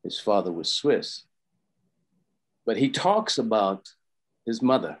his father was Swiss. But he talks about his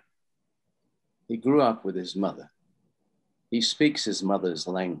mother. He grew up with his mother. He speaks his mother's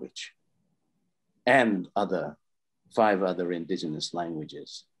language and 5 other indigenous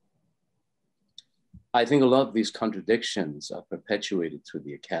languages. I think a lot of these contradictions are perpetuated through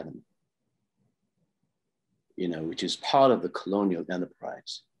the academy, you know, which is part of the colonial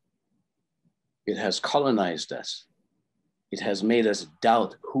enterprise. It has colonized us. It has made us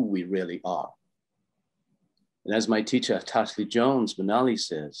doubt who we really are. And as my teacher, Tatley Jones Benali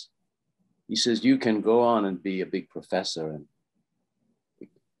says, he says, you can go on and be a big professor and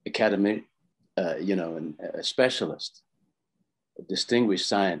you know, a specialist, a distinguished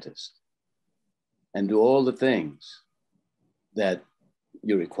scientist, and do all the things that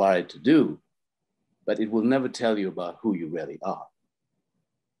you're required to do, but it will never tell you about who you really are.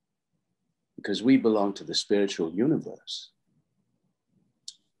 Because we belong to the spiritual universe.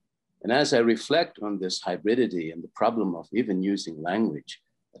 And as I reflect on this hybridity and the problem of even using language,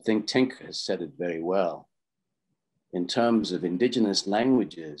 I think Tink has said it very well. In terms of indigenous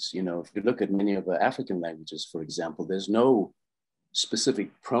languages, you know, if you look at many of the African languages, for example, there's no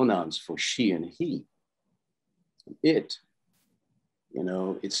specific pronouns for she and he. It, you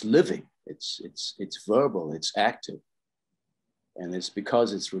know, it's living, it's verbal, it's active. And it's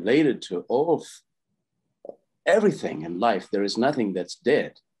because it's related to all of everything in life. There is nothing that's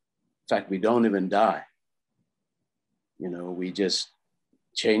dead. In fact, we don't even die. You know, we just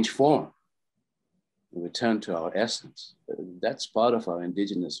change form and return to our essence. That's part of our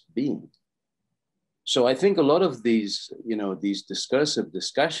indigenous being. So I think a lot of these, you know, these discursive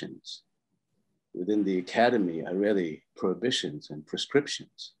discussions within the academy are really prohibitions and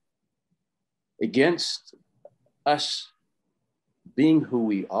prescriptions against us being who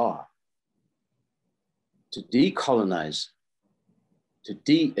we are, to decolonize, to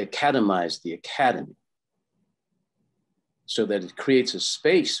de-academize the academy so that it creates a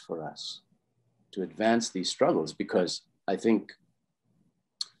space for us to advance these struggles. Because I think,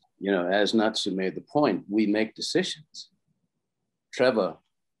 you know, as Natsu made the point, we make decisions. Trevor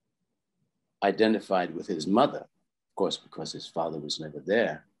identified with his mother, of course, because his father was never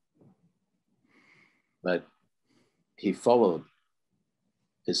there, but he followed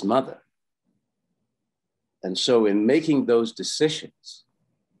his mother. And so in making those decisions,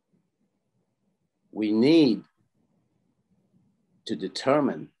 we need to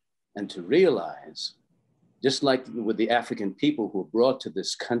determine and to realize, just like with the African people who were brought to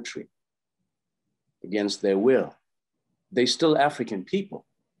this country against their will, they're still African people.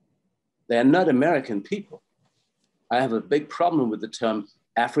 They are not American people. I have a big problem with the term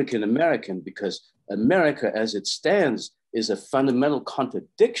African American, because America as it stands is a fundamental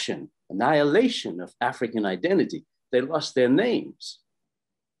contradiction, annihilation of African identity. They lost their names.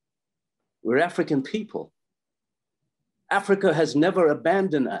 We're African people. Africa has never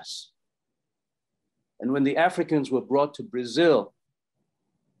abandoned us. And when the Africans were brought to Brazil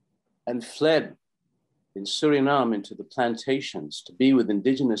and fled in Suriname into the plantations to be with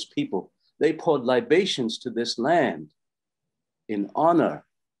indigenous people, they poured libations to this land in honor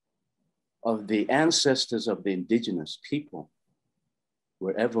of the ancestors of the indigenous people,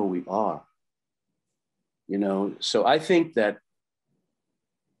 wherever we are. You know, so I think that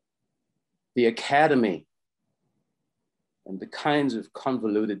the academy and the kinds of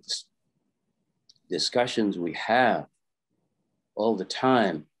convoluted discussions we have all the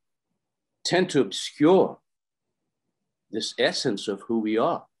time tend to obscure this essence of who we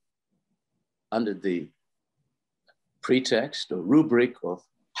are under the pretext or rubric of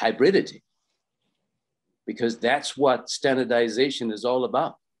hybridity, because that's what standardization is all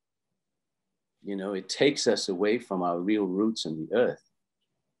about. You know, it takes us away from our real roots in the earth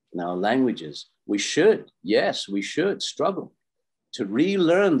and our languages. We should, yes, we should struggle to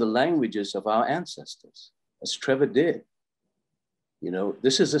relearn the languages of our ancestors, as Trevor did. You know,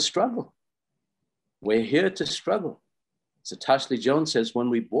 this is a struggle. We're here to struggle. So Tashley Jones says, when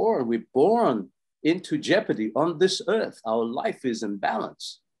we're born into jeopardy on this earth. Our life is in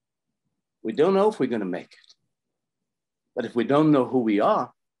balance. We don't know if we're going to make it. But if we don't know who we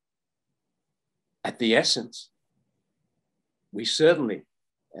are, at the essence, we certainly,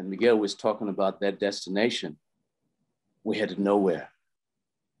 and Miguel was talking about that destination, we're headed nowhere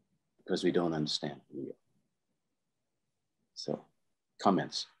because we don't understand who we are. So,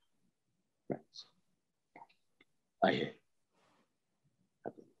 comments, friends. I hear.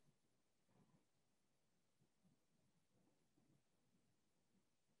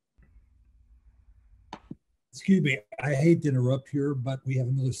 Excuse me, I hate to interrupt here, but we have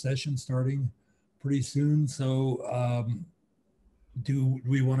another session starting pretty soon. So do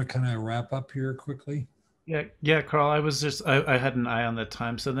we want to kind of wrap up here quickly? Yeah, Carl, I had an eye on the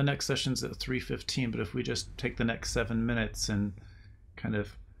time. So the next session's at 3:15, but if we just take the next 7 minutes and kind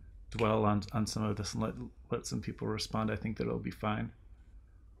of dwell on some of this and let some people respond, I think that it'll be fine.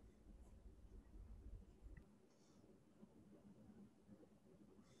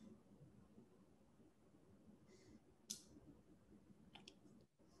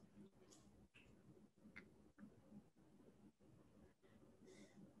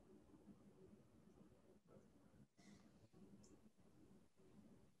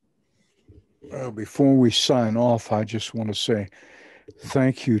 Before we sign off, I just want to say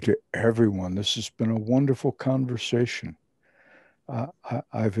Thank you to everyone. This has been a wonderful conversation.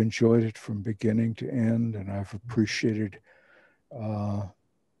 I've enjoyed it from beginning to end, and I've appreciated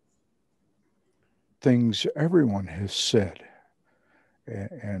things everyone has said.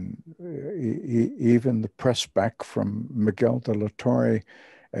 And even the press back from Miguel de la Torre,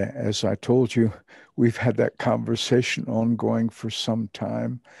 as I told you, we've had that conversation ongoing for some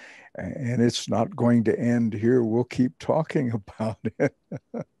time, and it's not going to end here. We'll keep talking about it.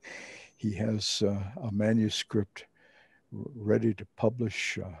 He has a manuscript ready to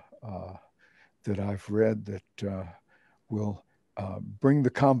publish that I've read that will bring the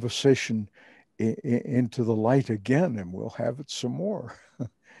conversation into the light again, and we'll have it some more.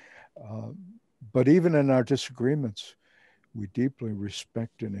 But even in our disagreements, we deeply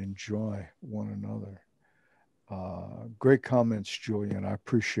respect and enjoy one another. Great comments, Julian. I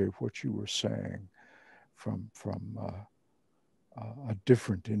appreciate what you were saying from a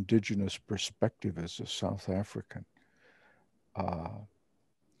different indigenous perspective as a South African.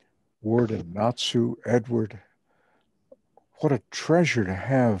 Ward and Natsu, Edward, what a treasure to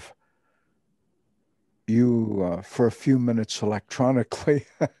have you for a few minutes electronically.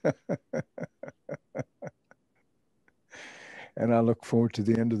 And I look forward to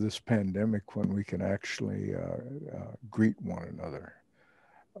the end of this pandemic when we can actually greet one another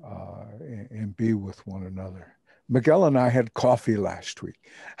and be with one another. Miguel and I had coffee last week.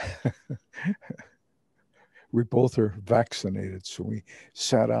 We both are vaccinated, so we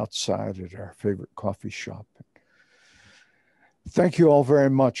sat outside at our favorite coffee shop. Thank you all very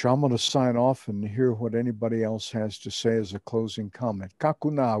much. I'm going to sign off and hear what anybody else has to say as a closing comment.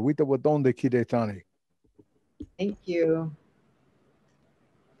 Kakuna, wita wadonde kidetani. Thank you.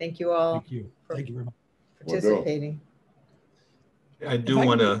 Thank you all. Thank you. Thank you very much. Participating. I do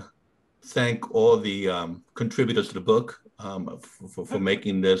want to thank all the contributors to the book for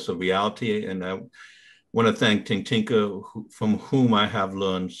making this a reality. And I want to thank Tink, from whom I have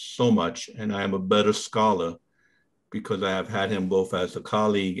learned so much. And I am a better scholar because I have had him both as a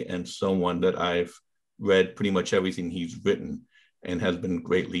colleague and someone that I've read pretty much everything he's written and has been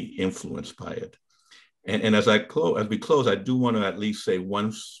greatly influenced by it. And as we close, I do want to at least say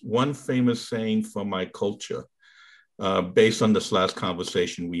one famous saying from my culture, based on this last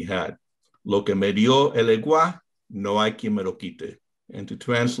conversation we had: "Lo que me dio el egua, no hay quien me lo quite." And to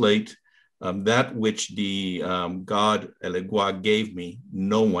translate, that which the God el egua gave me,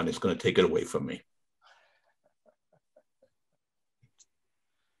 no one is going to take it away from me.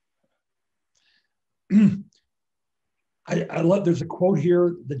 I love, there's a quote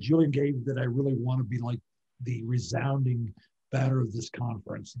here that Julian gave that I really want to be like the resounding banner of this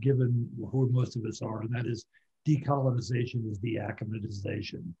conference, given who most of us are, and that is decolonization is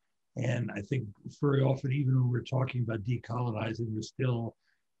deacclimatization. And I think very often, even when we're talking about decolonizing,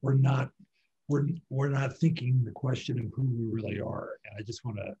 we're not thinking the question of who we really are. And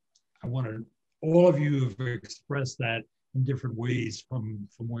I want to, all of you have expressed that in different ways from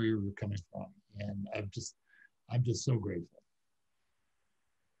where you were coming from. And I'm just so grateful.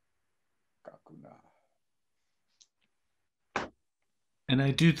 And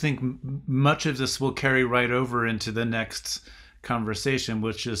I do think much of this will carry right over into the next conversation,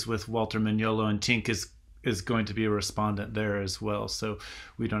 which is with Walter Mignolo, and Tink is going to be a respondent there as well. So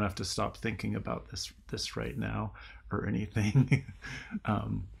we don't have to stop thinking about this right now or anything.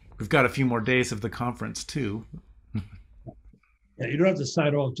 We've got a few more days of the conference too. Yeah, you don't have to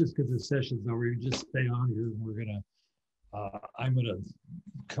sign off just because the session's over. You just stay on here, and I'm gonna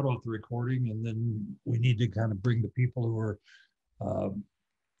cut off the recording, and then we need to kind of bring the people who are, going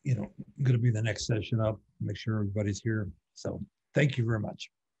to be the next session up, make sure everybody's here. So thank you very much.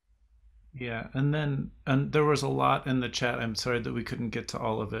 Yeah, and there was a lot in the chat. I'm sorry that we couldn't get to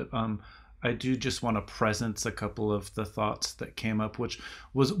all of it. I do just want to presence a couple of the thoughts that came up, which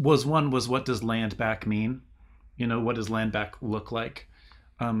was what does land back mean? What does land back look like?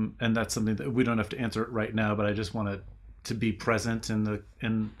 And that's something that we don't have to answer it right now, but I just want it to be present in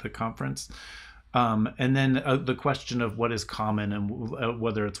the conference. And then the question of what is common, and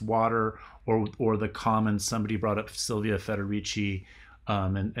whether it's water or the common. Somebody brought up Silvia Federici,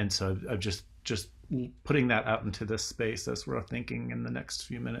 and so I've just putting that out into this space as we're thinking in the next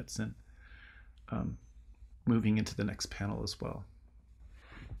few minutes, and moving into the next panel as well.